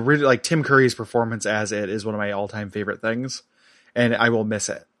Tim Curry's performance as it is one of my all-time favorite things, and I will miss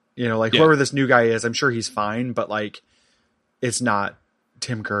it. Whoever this new guy is, I'm sure he's fine, but like it's not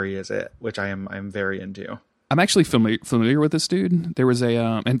Tim Curry is it, which I'm very into. I'm actually familiar with this dude. There was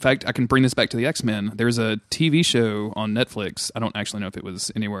a, in fact, I can bring this back to the X-Men. There's a TV show on Netflix. I don't actually know if it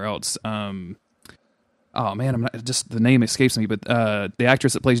was anywhere else. Oh man, the name escapes me, but the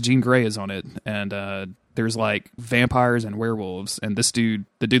actress that plays Jean Grey is on it, and there's like vampires and werewolves, and the dude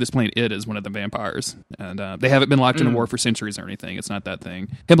that's playing it is one of the vampires, and they haven't been locked in a war for centuries or anything. It's not that thing.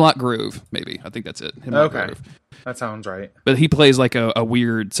 Hemlock Grove, maybe. I think that's it. Hemlock Grove. That sounds right. But he plays like a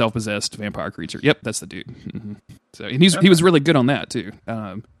weird self-possessed vampire creature. Yep, that's the dude. Mm-hmm. So and he was really good on that too.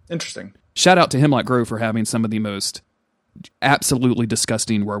 Interesting. Shout out to Hemlock Grove for having some of the most absolutely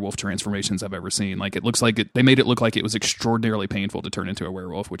disgusting werewolf transformations I've ever seen. Like it looks like they made it look like it was extraordinarily painful to turn into a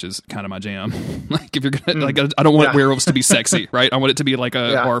werewolf, which is kind of my jam. Like if you're gonna I don't want werewolves to be sexy, right? I want it to be like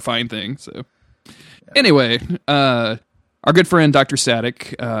a horrifying thing. So anyway, our good friend Dr.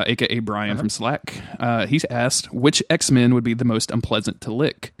 Static, aka Brian from Slack, he's asked which X-Men would be the most unpleasant to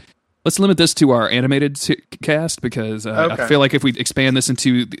lick. Let's limit this to our animated cast because I feel like if we expand this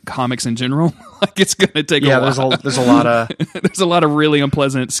into the comics in general, like it's going to take a while. There's a lot of there's a lot of really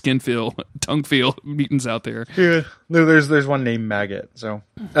unpleasant tongue feel mutants out there. Yeah, there's one named Maggot. So,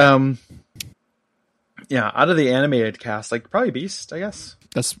 out of the animated cast, like probably Beast, I guess.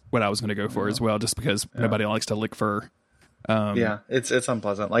 That's what I was going to go for as well, just because nobody likes to lick fur. It's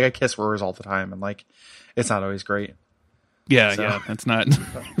unpleasant. Like I kiss Roars all the time, and like it's not always great. Yeah, that's not.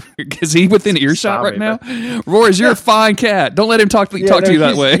 Is he within earshot right now? Roars, you're a fine cat. Don't let him talk to you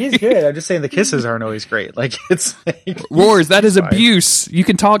that way. He's good. I'm just saying the kisses aren't always great. Like it's like, Roars, that is abuse. You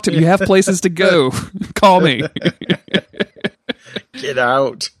can talk to me. You have places to go. Call me. Get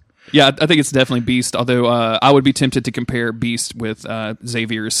out. Yeah, I think it's definitely Beast. Although I would be tempted to compare Beast with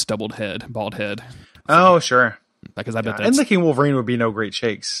Xavier's bald head. Oh, sure. Because I bet that's... And licking Wolverine would be no great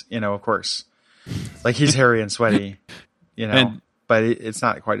shakes. Of course. Like he's hairy and sweaty. but it's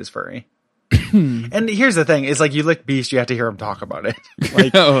not quite as furry. And here's the thing: is like you lick Beast, you have to hear him talk about it.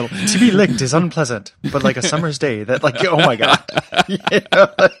 Like to be licked is unpleasant, but like a summer's day, that like oh my god,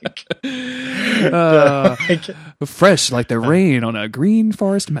 fresh like the rain on a green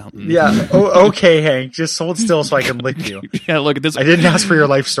forest mountain. Yeah. Oh, okay, Hank, just hold still so I can lick you. Yeah, look at this. I didn't ask for your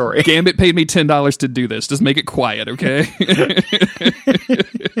life story. Gambit paid me $10 to do this. Just make it quiet, okay?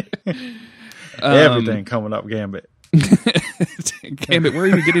 Everything coming up, Gambit. Gambit, where are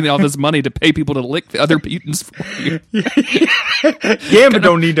you getting all this money to pay people to lick the other mutants for you? Gambit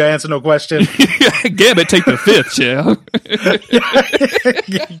don't need to answer no question. Gambit, take the fifth, yeah.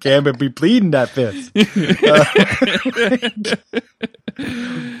 Gambit be pleading that fifth.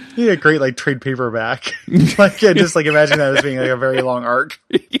 Yeah, great like trade paperback. Like just like imagine that as being like a very long arc.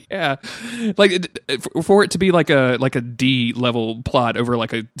 Yeah, like for it to be like a D level plot over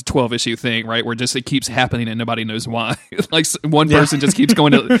like a 12-issue thing, right? Where just it keeps happening and nobody knows why. Like one person just keeps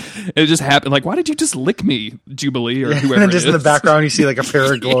going to it just happened. Like, why did you just lick me, Jubilee or whoever? And then just in the background you see like a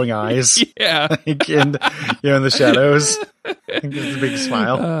pair of glowing eyes. Yeah, like in in the shadows. It's a big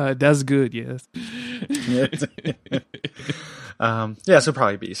smile. That's good. Yes. So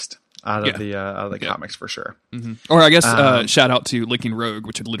probably Beast out of the comics for sure. Mm-hmm. Or I guess shout out to licking Rogue,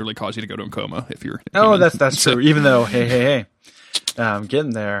 which would literally cause you to go to a coma if you're. That's true. Even though hey,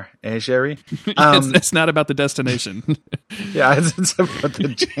 getting there, Sherry. It's not about the destination. Yeah, it's about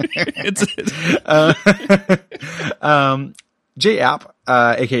the. J App,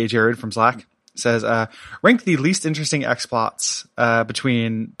 aka Jared from Slack, says rank the least interesting X plots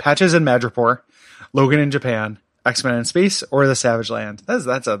between Patches in Madripoor, Logan in Japan, X-Men in Space, or the Savage Land?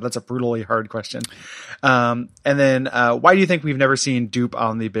 That's a brutally hard question. And then why do you think we've never seen Dupe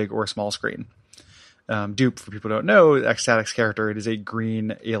on the big or small screen? Dupe, for people who don't know, X-Static's character, it is a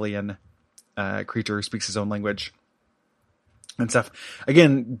green alien creature who speaks his own language and stuff.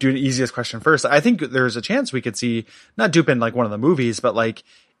 Again, do the easiest question first. I think there's a chance we could see not Dupe in like one of the movies, but like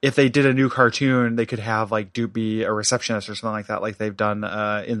if they did a new cartoon, they could have like Dupe be a receptionist or something like that, like they've done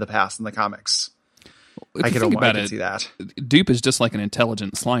in the past in the comics. I could see that. Dupe is just like an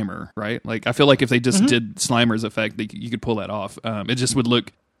intelligent Slimer, right? Like I feel like if they just did Slimer's effect, you could pull that off. It just would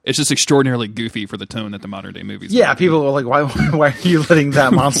look. It's just extraordinarily goofy for the tone that the modern day movies. Yeah, people are like, why are you letting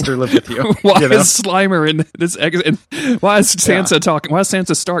that monster live with you? Why is Slimer in this? And why is Sansa talking? Why is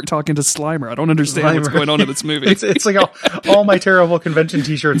Sansa Stark talking to Slimer? I don't understand what's going on in this movie. It's like all my terrible convention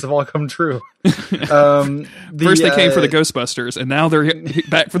T-shirts have all come true. First they came for the Ghostbusters, and now they're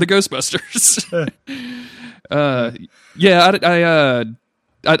back for the Ghostbusters.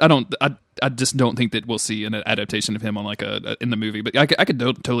 I just don't think that we'll see an adaptation of him on like in the movie, but I could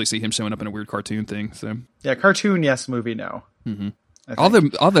totally see him showing up in a weird cartoon thing. So yeah, cartoon yes, movie no. Mm-hmm. All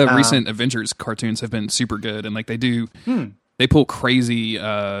the recent Avengers cartoons have been super good, and like they pull crazy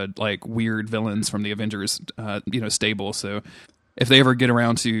like weird villains from the Avengers stable. So if they ever get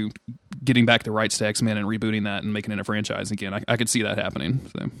around to getting back the rights to X-Men and rebooting that and making it a franchise again, I could see that happening.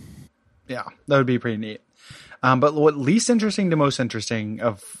 So yeah, that would be pretty neat. But what least interesting to most interesting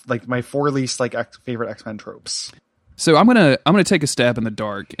of like my 4 least like favorite X-Men tropes. So I'm gonna take a stab in the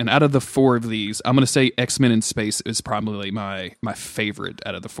dark, and out of the 4 of these, I'm gonna say X-Men in Space is probably my favorite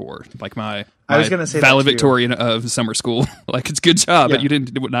out of the 4. Like I was gonna say valedictorian of summer school. Like it's a good job, but you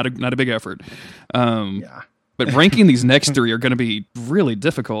didn't not a big effort. But ranking these next 3 are going to be really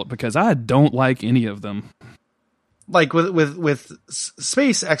difficult because I don't like any of them. Like with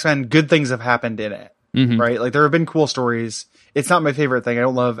Space X-Men, good things have happened in it. Mm-hmm. Right? Like there have been cool stories. It's not my favorite thing. I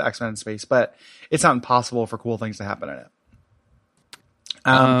don't love X-Men in Space, but it's not impossible for cool things to happen in it.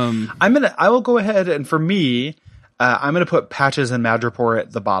 I will go ahead and for me, I'm going to put Patches and Madripoor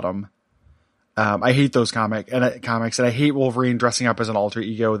at the bottom. I hate those comics, and I hate Wolverine dressing up as an alter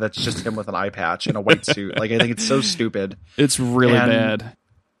ego that's just him with an eye patch and a white suit. Like I think it's so stupid. It's really bad.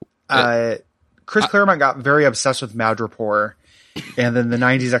 Chris Claremont got very obsessed with Madripoor. And then the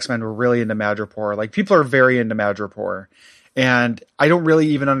 90s X-Men were really into Madripoor. Like people are very into Madripoor. And I don't really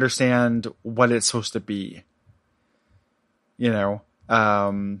even understand what it's supposed to be. You know?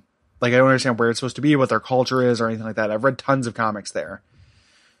 Like I don't understand where it's supposed to be, what their culture is or anything like that. I've read tons of comics there.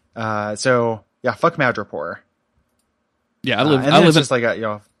 So yeah, fuck Madripoor. Yeah, I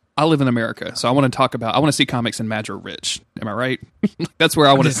live in America, so I want to see comics in Madra Rich. Am I right? That's where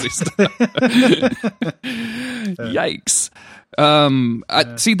I want to see stuff. Yikes.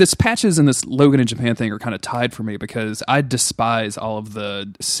 I see this Patches and this Logan in Japan thing are kind of tied for me because I despise all of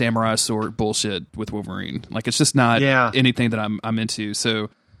the samurai sword bullshit with Wolverine. Like it's just not anything that I'm into. So,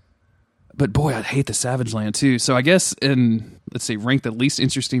 but boy, I hate the Savage Land too. So I guess rank the least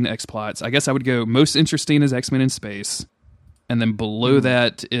interesting X plots. I guess I would go most interesting is X-Men in Space. and then below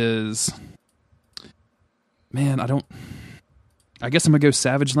that is, man, I guess I'm gonna go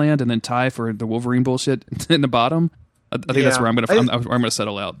Savage Land and then Ty for the Wolverine bullshit in the bottom. I think that's where I'm gonna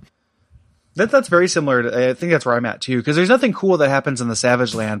settle out. That's very similar to, I think that's where I'm at too, because there's nothing cool that happens in the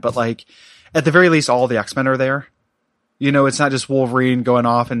Savage Land, but like at the very least, all the X-Men are there. You know, it's not just Wolverine going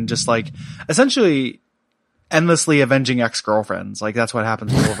off and just like essentially endlessly avenging ex-girlfriends. Like that's what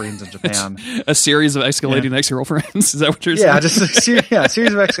happens with Wolverines in Japan. A series of escalating ex-girlfriends. Is that what you're saying? Yeah, just a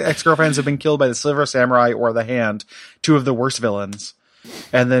series of ex-girlfriends have been killed by the Silver Samurai or the Hand, two of the worst villains.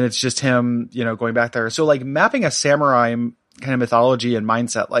 And then it's just him, you know, going back there. So like mapping a samurai kind of mythology and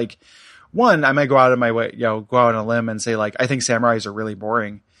mindset, like one, I might go out of my way, you know, go out on a limb and say like, I think samurais are really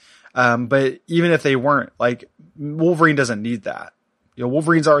boring. But even if they weren't, like Wolverine doesn't need that. You know,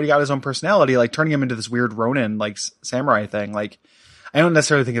 Wolverine's already got his own personality, like turning him into this weird Ronin, like samurai thing. Like, I don't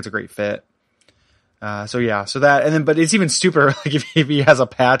necessarily think it's a great fit. So that, and then, but it's even stupider, like if he has a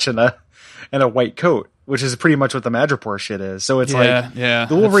patch and a white coat, which is pretty much what the Madripoor shit is. So it's the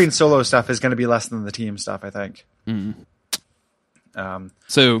Wolverine solo stuff is going to be less than the team stuff, I think.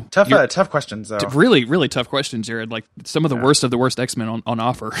 So tough questions though. Really, really tough questions, Jared. Like some of the worst of the worst X-Men on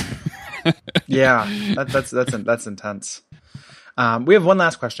offer. Yeah, that's intense. We have one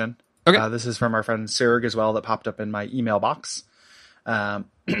last question. Okay. This is from our friend Serg as well that popped up in my email box. I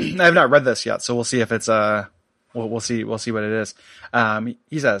have not read this yet, so we'll see if it's we'll see what it is.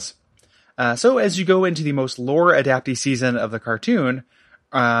 He says, so as you go into the most lore adapty season of the cartoon,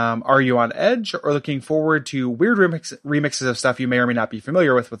 are you on edge or looking forward to weird remixes of stuff you may or may not be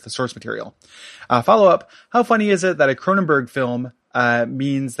familiar with the source material? Follow up, how funny is it that a Cronenberg film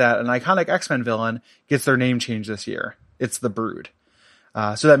means that an iconic X-Men villain gets their name changed this year? It's The Brood.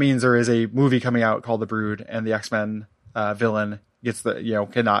 So that means there is a movie coming out called The Brood, and the X-Men villain gets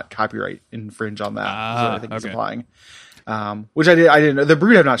cannot copyright infringe on that. Is what I think he's implying. Which I didn't know. The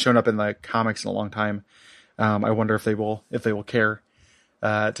Brood have not shown up in the comics in a long time. I wonder if they will care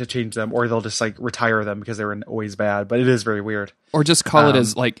to change them, or they'll just like retire them because they were always bad. But it is very weird. Or just call it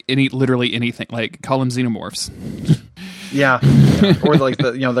as like literally anything. Like call them xenomorphs. Yeah. Or like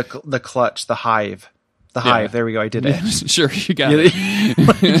the Clutch, the Hive. The Hive. There we go. I did it. Sure, you got it.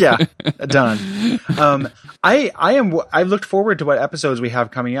 Yeah, done. I looked forward to what episodes we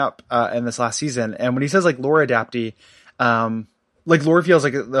have coming up in this last season. And when he says like lore adapty, like lore feels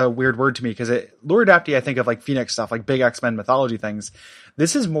like a weird word to me because lore adapty, I think of like Phoenix stuff, like big X-Men mythology things.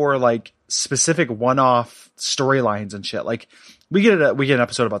 This is more like specific one-off storylines and shit. Like we get an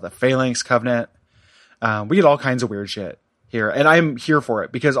episode about the Phalanx Covenant. We get all kinds of weird shit here, and I'm here for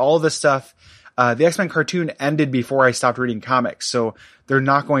it because all of this stuff. The X-Men cartoon ended before I stopped reading comics, so they're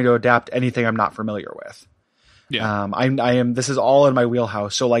not going to adapt anything I'm not familiar with. Yeah. This is all in my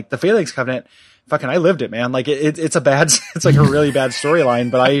wheelhouse. So like the Phalanx Covenant, I lived it, man. Like it's like a really bad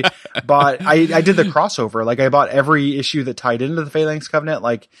storyline, but I did the crossover. Like I bought every issue that tied into the Phalanx Covenant.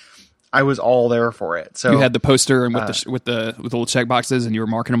 Like I was all there for it. So you had the poster and with the little check boxes and you were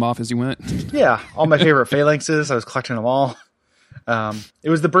marking them off as you went. Yeah. All my favorite Phalanxes. I was collecting them all. It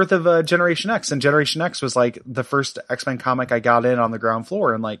was the birth of Generation X, and Generation X was like the first X-Men comic I got in on the ground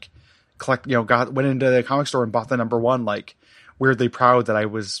floor and like went into the comic store and bought the number one, like weirdly proud that I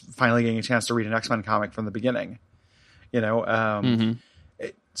was finally getting a chance to read an X-Men comic from the beginning,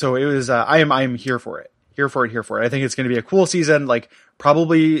 So it was, I am here for it. Here for it. I think it's going to be a cool season. Like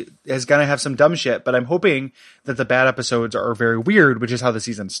probably is going to have some dumb shit, but I'm hoping that the bad episodes are very weird, which is how the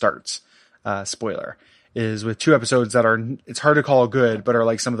season starts. Spoiler. Is with 2 episodes that it's hard to call good, but are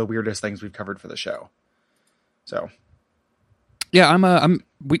like some of the weirdest things we've covered for the show. So, yeah,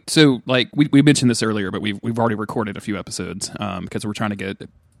 we mentioned this earlier, but we've already recorded a few episodes because we're trying to get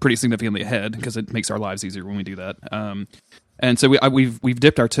pretty significantly ahead because it makes our lives easier when we do that. And so we've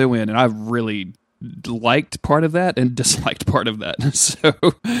dipped our toe in, and I've really liked part of that and disliked part of that. So,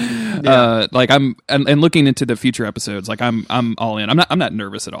 like I'm looking into the future episodes. Like I'm all in. I'm not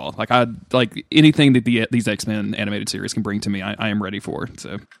nervous at all. Like I like anything that these X-Men animated series can bring to me. I am ready for.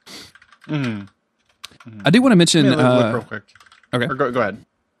 So, I do want to mention. Look real quick. Okay, or go ahead.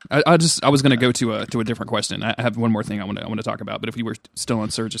 I was going to go to a different question. I have one more thing I want to talk about. But if you were still on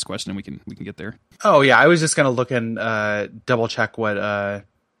Serge's question, we can get there. Oh yeah, I was just going to look and double check what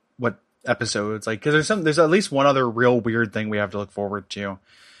episodes, like, because there's at least one other real weird thing we have to look forward to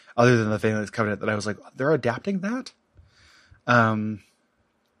other than the Phalanx Covenant that I was like, they're adapting that. All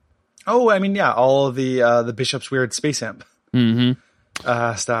of the Bishop's weird space imp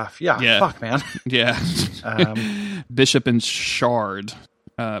stuff. Yeah. Fuck, man. Yeah. Bishop and Shard.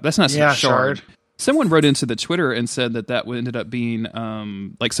 That's not Shard. Someone wrote into the Twitter and said that ended up being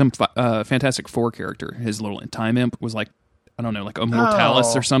like some Fantastic Four character. His little time imp was like I don't know, like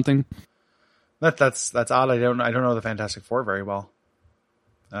Immortalis or something. That's odd. I don't know the Fantastic Four very well.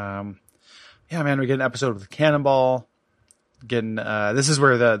 Yeah, man, we get an episode with Cannonball. This is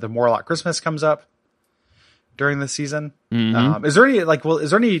where the Morlock Christmas comes up during this season. Mm-hmm. Is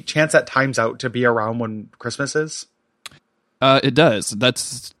there any chance that times out to be around when Christmas is? It does.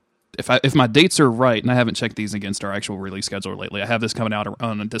 That's if my dates are right, and I haven't checked these against our actual release schedule lately. I have this coming out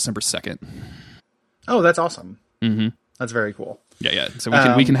on December 2nd. Oh, that's awesome. Mm-hmm. That's very cool. Yeah. So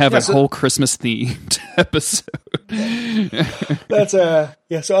we can have a whole Christmas themed episode. That's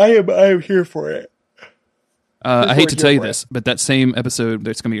So I am here for it. I hate to tell you this, but that same episode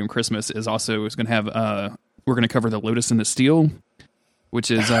that's going to be on Christmas is going to have we're going to cover the Lotus and the Steel, which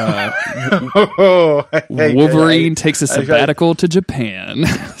is Wolverine takes a sabbatical to Japan.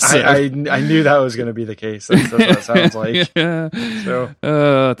 So. I knew that was going to be the case. That's what it sounds like. Yeah.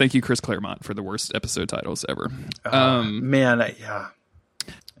 So thank you, Chris Claremont, for the worst episode titles ever. Yeah.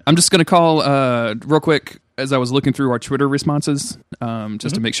 I'm just going to call real quick as I was looking through our Twitter responses,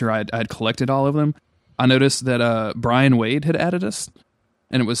 just to make sure I'd collected all of them. I noticed that Brian Wade had added us,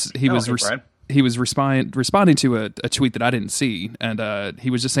 and he was responding to a tweet that I didn't see, and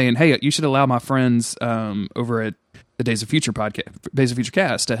he was just saying, "Hey, you should allow my friends over at the Days of Future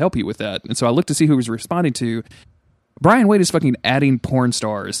Cast to help you with that." And so I looked to see who he was responding to. Brian Wade is fucking adding porn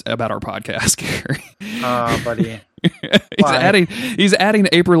stars about our podcast, Gary. Oh, buddy. He's adding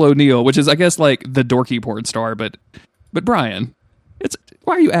April O'Neil, which is, I guess, like the dorky porn star, but Brian,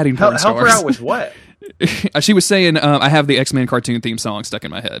 why are you adding porn stars? Help her out with what? She was saying, I have the X-Men cartoon theme song stuck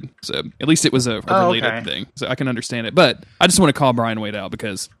in my head. So at least it was a related thing. So I can understand it. But I just want to call Brian Wade out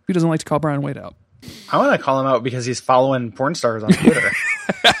because who doesn't like to call Brian Wade out? I want to call him out because he's following porn stars on Twitter.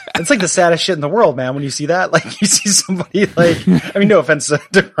 It's like the saddest shit in the world, man. When you see that, like you see somebody like, I mean, no offense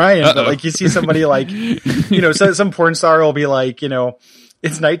to Brian, but like you see somebody like, so some porn star will be like,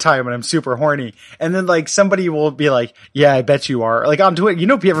 it's nighttime and I'm super horny. And then like somebody will be like, yeah, I bet you are. Like on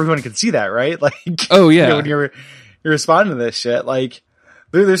Twitter, everyone can see that, right? Like, oh yeah. When you're responding to this shit, like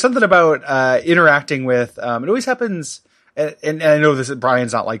there's something about, interacting with, it always happens. And I know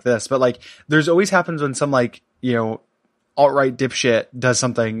Brian's not like this, but like there's always happens when some like, alt-right dipshit does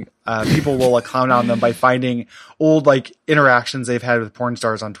something, people will like clown on them by finding old like interactions they've had with porn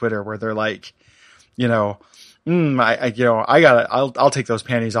stars on Twitter where they're like, I'll take those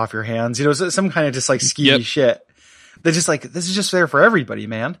panties off your hands. Some kind of just like skeevy shit. They're just like, this is just there for everybody,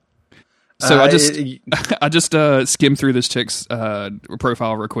 man. So I just skimmed through this chick's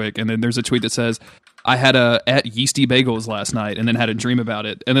profile real quick, and then there's a tweet that says, "I had at Yeasty Bagels last night, and then had a dream about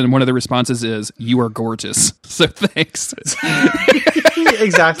it." And then one of the responses is, "You are gorgeous." So thanks.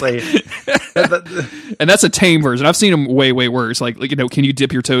 Exactly. And that's a tame version. I've seen them way worse. Like can you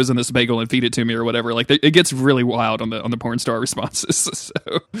dip your toes in this bagel and feed it to me or whatever? Like it gets really wild on the porn star responses.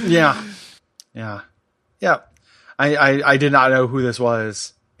 So yeah. I did not know who this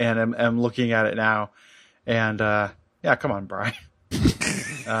was. And I'm looking at it now, and come on, Brian.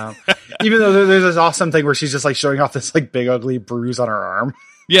 Even though there's this awesome thing where she's just like showing off this like big ugly bruise on her arm.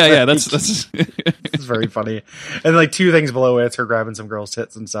 Yeah, that's it's very funny. And like two things below it's her grabbing some girl's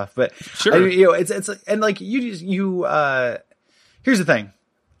tits and stuff. But sure, I mean, it's and like here's the thing.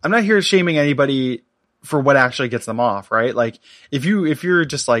 I'm not here shaming anybody for what actually gets them off, right? Like if you're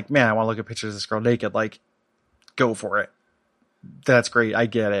just like, man, I want to look at pictures of this girl naked, like go for it. That's great. I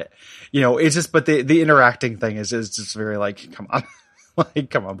get it. It's just, but the interacting thing is just very like, come on,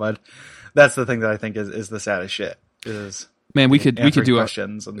 like, come on, bud. That's the thing that I think is the saddest shit is, man, we could do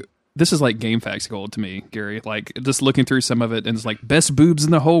questions. This is like Game Facts gold to me, Gary. Like just looking through some of it and it's like best boobs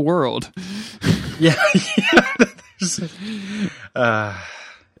in the whole world. Yeah.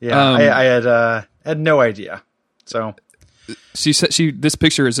 I had no idea. So she said this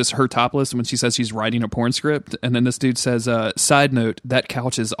picture is just her topless when she says she's writing a porn script, and then this dude says, "Side note: that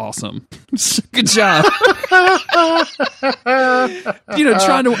couch is awesome." Good job.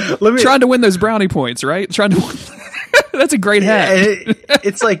 Trying to win those brownie points, right? That's a great hat.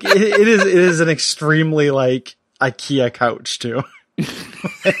 It's like it is an extremely like IKEA couch too.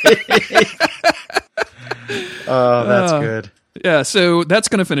 Oh, that's good. Yeah, so that's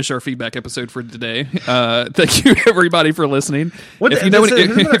going to finish our feedback episode for today. Thank you, everybody, for listening. There's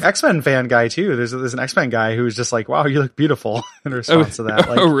another X-Men fan guy, too. There's an X-Men guy who's just like, wow, you look beautiful, in response to that.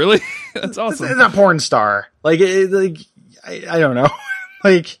 Like, oh, really? That's awesome. It's a porn star. I don't know.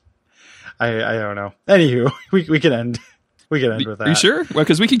 Like, I don't know. Anywho, we can end. We can end with that. Are you sure? Well,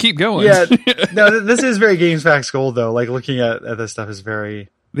 because we can keep going. Yeah. No, this is very Games Facts Gold, though. Like, looking at this stuff is very,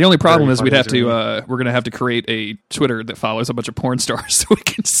 The only problem Very is we're going to have to create a Twitter that follows a bunch of porn stars so we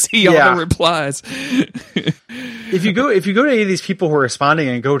can see all the replies. If you go to any of these people who are responding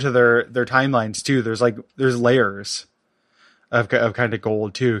and go to their timelines too, there's layers of kind of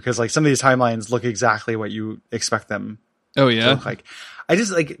gold too, because like some of these timelines look exactly what you expect them. Oh yeah. To look like. I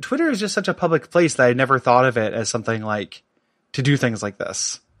just like Twitter is just such a public place that I never thought of it as something like to do things like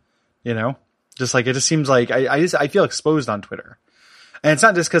this. You know, just like it just seems like I feel exposed on Twitter. And it's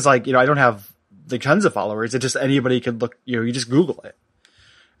not just because, like, you know, I don't have like tons of followers. It's just anybody could look, you know, you just Google it.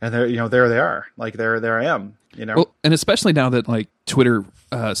 And there, you know, there they are. Like, there I am, you know. Well, and especially now that, like, Twitter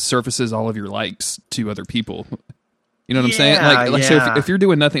surfaces all of your likes to other people. You know what I'm saying? Like so if you're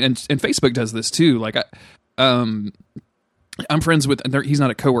doing nothing, and Facebook does this too. Like, I'm friends with, and he's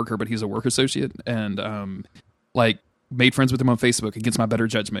not a coworker, but he's a work associate. And, like, made friends with him on Facebook against my better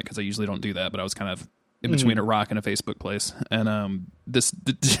judgment, because I usually don't do that, but I was kind of in between a rock and a Facebook place, and this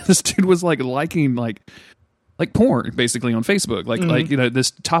dude was like liking like porn basically on Facebook, like you know,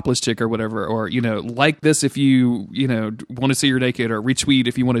 this topless chick or whatever, or you know, like this if you know want to see her naked, or retweet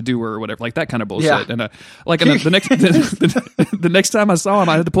if you want to do her or whatever, like that kind of bullshit. And like and the next the next time I saw him,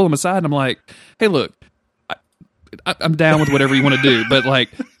 I had to pull him aside, and I'm like, hey, look, I'm down with whatever you want to do, but like,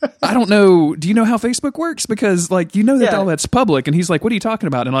 I don't know. Do you know how Facebook works? Because like, you know that all that's public. And he's like, what are you talking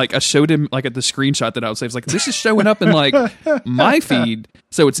about? And like, I showed him like at the screenshot that I would say, it's like, this is showing up in like my feed.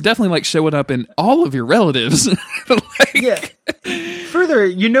 So it's definitely like showing up in all of your relatives. Like, Further,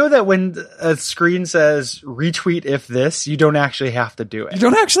 you know that when a screen says retweet if this, you don't actually have to do it. You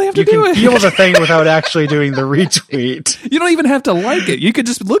don't actually have to do it. You can feel the thing without actually doing the retweet. You don't even have to like it. You could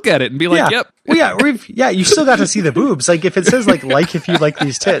just look at it and be like, yep. Well, you still got to see the boobs. Like if it says like if you like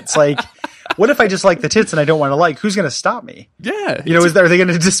these tits, like what if I just like the tits and I don't want to like? Who's going to stop me? Yeah. You know, are they going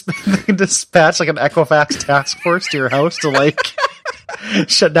to dispatch like an Equifax task force to your house to like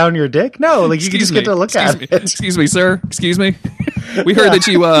shut down your dick? No, like you can just get to look at it. Excuse me, sir. Excuse me. We heard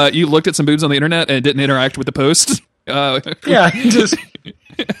that you looked at some boobs on the internet and didn't interact with the post. And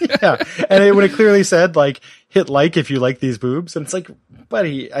it would have clearly said like hit like if you like these boobs, and it's like,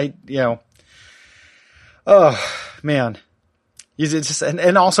 buddy, oh man. It's just,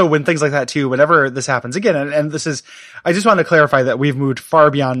 and also when things like that too, whenever this happens again, and this is, I just want to clarify that we've moved far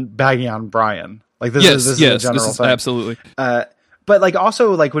beyond bagging on Brian. Like this is a general thing. Absolutely. But like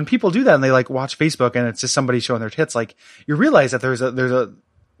also like when people do that and they like watch Facebook and it's just somebody showing their tits, like you realize that there's a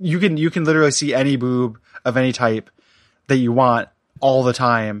you can literally see any boob of any type that you want all the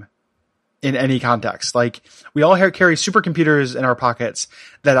time in any context. Like we all carry supercomputers in our pockets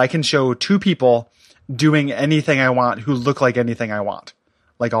that I can show two people doing anything I want who look like anything I want,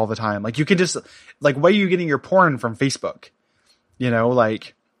 like all the time. Like you can just like, why are you getting your porn from Facebook? You know,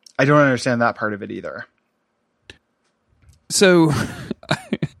 like I don't understand that part of it either. So,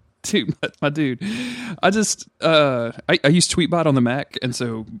 my dude, I just, I use Tweetbot on the Mac, and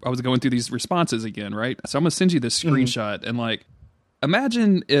so I was going through these responses again, right? So I'm going to send you this screenshot, and like,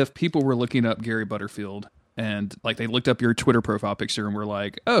 imagine if people were looking up Gary Butterfield, and like they looked up your Twitter profile picture and were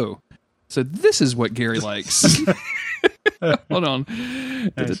like, oh, so this is what Gary likes. Hold on.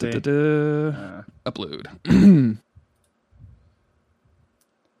 Upload.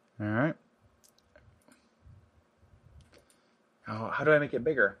 All right. Oh, how do I make it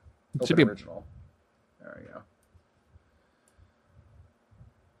bigger? Open original. There we go.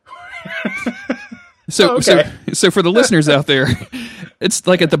 So for the listeners out there, it's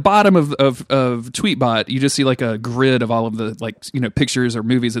like at the bottom of Tweetbot, you just see like a grid of all of the like, you know, pictures or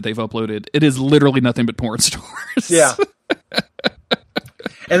movies that they've uploaded. It is literally nothing but porn stars. Yeah.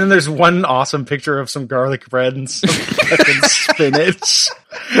 And then there's one awesome picture of some garlic bread and some fucking spinach.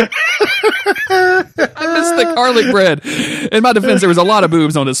 I missed the garlic bread. In my defense, there was a lot of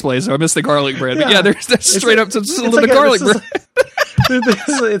boobs on display, so I missed the garlic bread. But yeah, there's straight up some little garlic bread.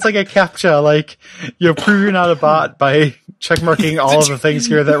 It's like a CAPTCHA, like, you know, prove you're not a bot by checkmarking all of the things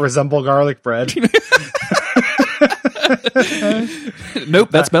here that resemble garlic bread.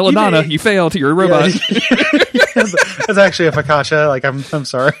 Nope, that's belladonna. You failed. You're a robot. That's actually a focaccia. Like, I'm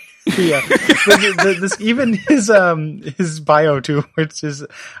sorry. Yeah, this even his bio too, which is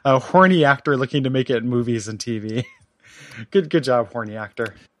a horny actor looking to make it in movies and TV. Good job, horny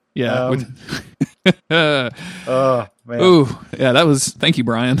actor. Yeah. Oh man. Ooh, yeah. That was. Thank you,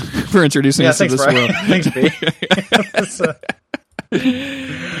 Brian, for introducing us to this Brian. world. Thanks, B.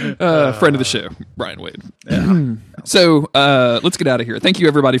 Friend of the show, Brian Wade. Yeah. So let's get out of here. Thank you,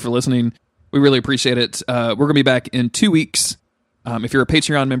 everybody, for listening. We really appreciate it. We're going to be back in 2 weeks. If you're a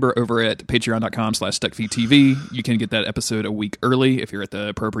Patreon member over at patreon.com/DuckFeedTV, you can get that episode a week early if you're at the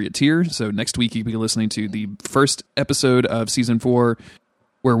appropriate tier. So next week, you'll be listening to the first episode of season 4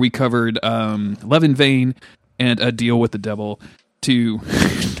 where we covered Love in Vain and A Deal with the Devil. Two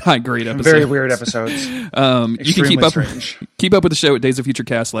not great episodes. Very weird episodes. You can keep up with the show at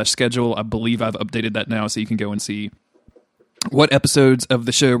daysoffuturecast/schedule. I believe I've updated that now, so you can go and see what episodes of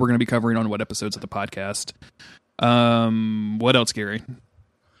the show we're going to be covering on what episodes of the podcast. What else, Gary?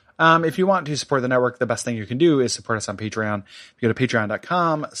 If you want to support the network, the best thing you can do is support us on Patreon. If you go to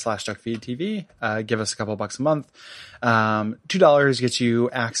patreon.com/duckfeedtv, give us a couple bucks a month. $2 gets you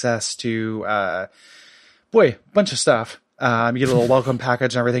access to, a bunch of stuff. You get a little welcome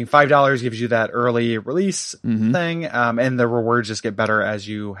package and everything. $5 gives you that early release thing. And the rewards just get better as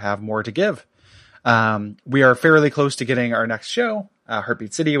you have more to give. We are fairly close to getting our next show,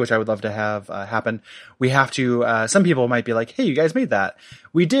 Heartbeat City, which I would love to have happen. We have to, some people might be like, hey, you guys made that.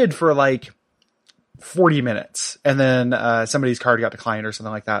 We did for like 40 minutes. And then somebody's card got declined or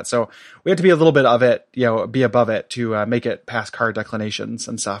something like that. So we have to be a little bit of it, be above it to make it past card declinations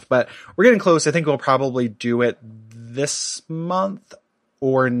and stuff. But we're getting close. I think we'll probably do it this month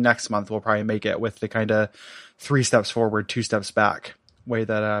or next month. We'll probably make it with the kind of 3 steps forward, 2 steps back way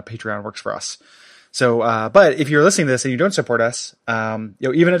that Patreon works for us. So, but if you're listening to this and you don't support us, even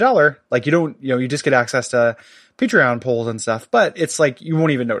 $1, like you just get access to Patreon polls and stuff, but it's like, you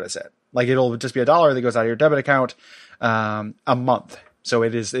won't even notice it. Like it'll just be $1 that goes out of your debit account, a month. So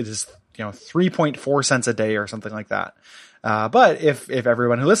it is 3.4 cents a day or something like that. But if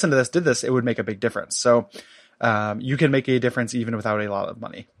everyone who listened to this did this, it would make a big difference. So, you can make a difference even without a lot of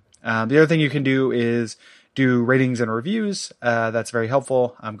money. The other thing you can do is do ratings and reviews. That's very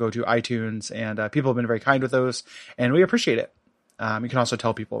helpful. Go to iTunes, and people have been very kind with those, and we appreciate it. You can also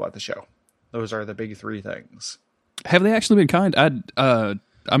tell people about the show. Those are the big 3 things. Have they actually been kind?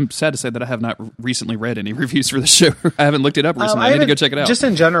 I'm sad to say that I have not recently read any reviews for the show. I haven't looked it up recently. I need to go check it out. Just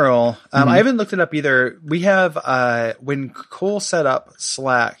in general, I haven't looked it up either. We have, when Cole set up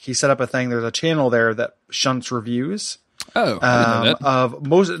Slack, he set up a thing. There's a channel there that shunts reviews. Oh, I didn't know that. Of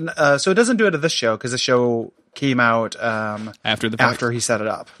most, so it doesn't do it at this show because the show came out after he set it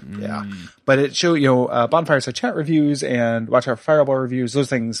up. Yeah, but it show Bonfireside chat reviews and Watch Out for Fireball reviews. Those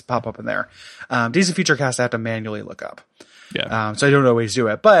things pop up in there. Days of Future Cast I have to manually look up. Yeah. So I don't always do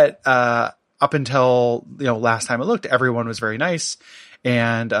it, but up until last time I looked, everyone was very nice.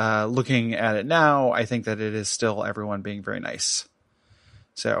 And looking at it now, I think that it is still everyone being very nice.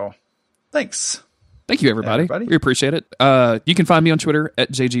 So, thanks. Thank you, everybody. We appreciate it. You can find me on Twitter at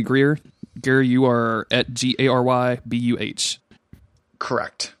JG Greer. Gary, you are at GaryBuh.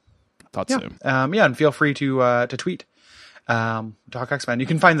 Correct. Thought so. And feel free to tweet. Talk X-Men. You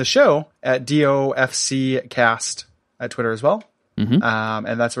can find the show at DOFCcast at Twitter as well.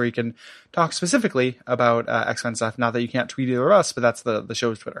 And that's where you can talk specifically about X-Men stuff. Not that you can't tweet either of us, but that's the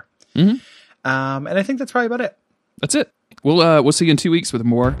show's Twitter. And I think that's probably about it. That's it. We'll see you in 2 weeks with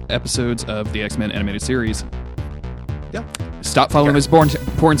more episodes of the X-Men animated series. Yeah. Stop following those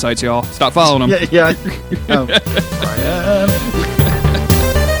porn sites, y'all. Stop following them. Yeah.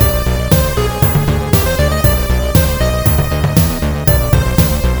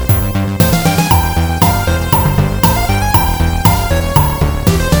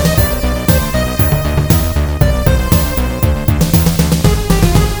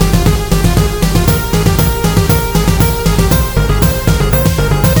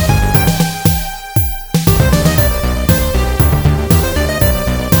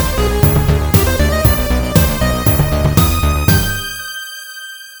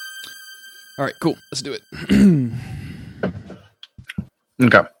 All right, cool. Let's do it.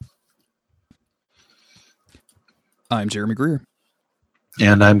 Okay. I'm Jeremy Greer.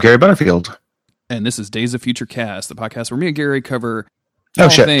 And I'm Gary Butterfield. And this is Days of Future Cast, the podcast where me and Gary cover Oh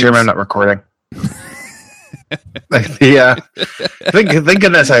shit, things. Jeremy, I'm not recording. Thank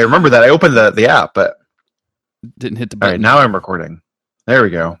goodness I remember that. I opened the app, but didn't hit the button. All right, now I'm recording. There we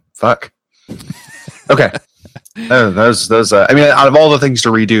go. Fuck. Okay. Those. I mean, out of all the things to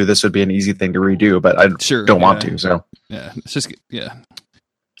redo, this would be an easy thing to redo, but I don't want to. So yeah, it's just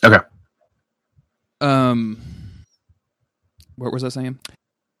Okay. What was I saying?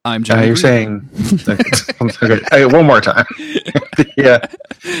 I'm Jeremy. You're saying. Okay, one more time. Yeah.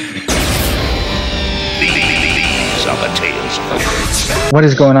 These are the tales of the words. What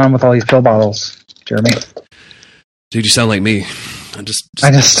is going on with all these pill bottles, Jeremy? Dude, you sound like me. I just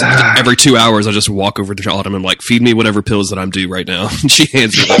every 2 hours I just walk over to Autumn and like, feed me whatever pills that I'm due right now. She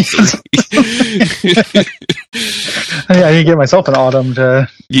hands me like 3. I need to get myself an Autumn to.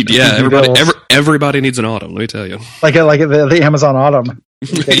 Yeah, everybody needs an Autumn. Let me tell you, like the Amazon Autumn.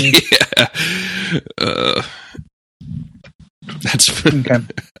 Yeah. That's okay. I'm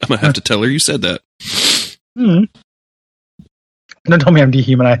gonna have to tell her you said that. Mm-hmm. Don't tell me I'm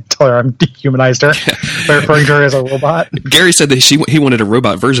dehumanized. Tell her I'm dehumanized her by referring to her as a robot. Gary said that he wanted a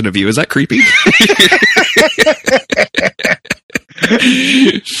robot version of you. Is that creepy?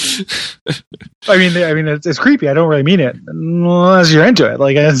 I mean, it's creepy. I don't really mean it unless you're into it.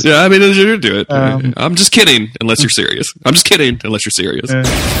 Like, yeah, I mean, unless you're into it. I'm just kidding. Unless you're serious. I'm just kidding. Unless you're serious. Yeah.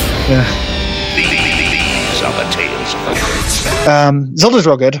 These are the tales of the Zelda's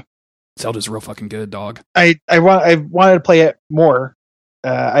real good. Zelda's real fucking good, dog. I wanted to play it more.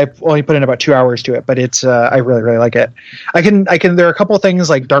 I've only put in about 2 hours to it, but it's I really, really like it. I can there are a couple of things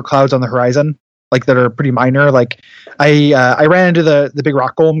like dark clouds on the horizon, like that are pretty minor. Like I ran into the big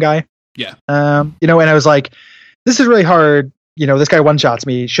rock golem guy. Yeah. And I was like, this is really hard. This guy one shots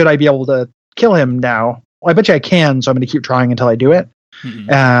me. Should I be able to kill him now? Well, I bet you I can, so I'm going to keep trying until I do it. Mm-hmm.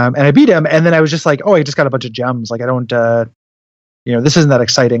 And I beat him, and then I was just like, oh, I just got a bunch of gems. Like I don't this isn't that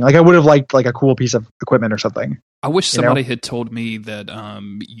exciting. Like I would have liked like a cool piece of equipment or something. I wish somebody had told me that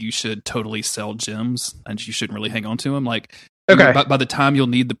you should totally sell gems and you shouldn't really hang on to them. Like, okay, by the time you're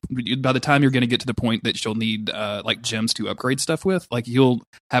going to get to the point that you'll need like gems to upgrade stuff with, like you'll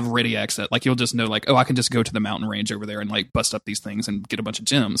have ready access. Like you'll just know like, oh, I can just go to the mountain range over there and like bust up these things and get a bunch of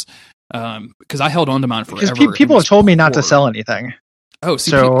gems. Because I held on to mine forever. Because people have told me not to sell anything. Oh,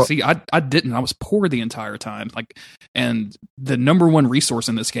 see, I didn't. I was poor the entire time. Like, and the number one resource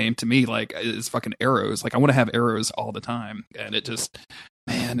in this game to me, like, is fucking arrows. Like, I want to have arrows all the time, and it just,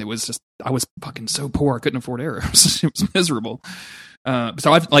 man, it was just, I was fucking so poor I couldn't afford arrows. It was miserable.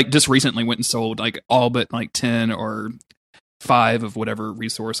 So I've like just recently went and sold like all but like 10 or 5 of whatever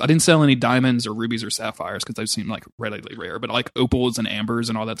resource. I didn't sell any diamonds or rubies or sapphires because those seem like relatively rare. But like opals and ambers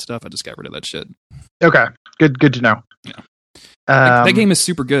and all that stuff, I just got rid of that shit. Okay, good to know. Yeah. That game is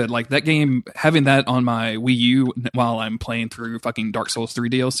super good. Like that game, having that on my Wii U while I'm playing through fucking Dark Souls 3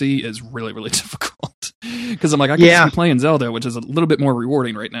 DLC is really, really difficult. Because I'm like, I can just be playing Zelda, which is a little bit more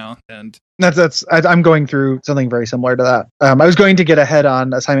rewarding right now. And I'm going through something very similar to that. I was going to get ahead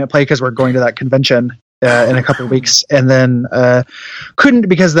on assignment play because we're going to that convention in a couple of weeks, and then couldn't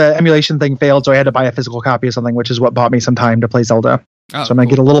because the emulation thing failed, so I had to buy a physical copy of something, which is what bought me some time to play Zelda. So I'm going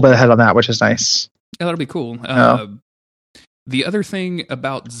to get a little bit ahead on that, which is nice. Yeah, that'll be cool. The other thing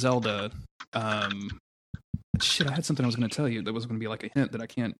about Zelda, shit, I had something I was going to tell you that was going to be like a hint that I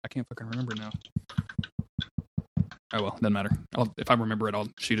can't fucking remember now. Oh well, doesn't matter. If I remember it, I'll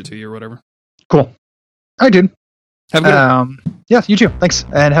shoot it to you or whatever. Cool. All right, dude. Have a good. Yeah, you too. Thanks,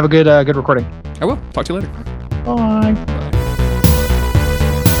 and have a good recording. I will. Talk to you later. Bye.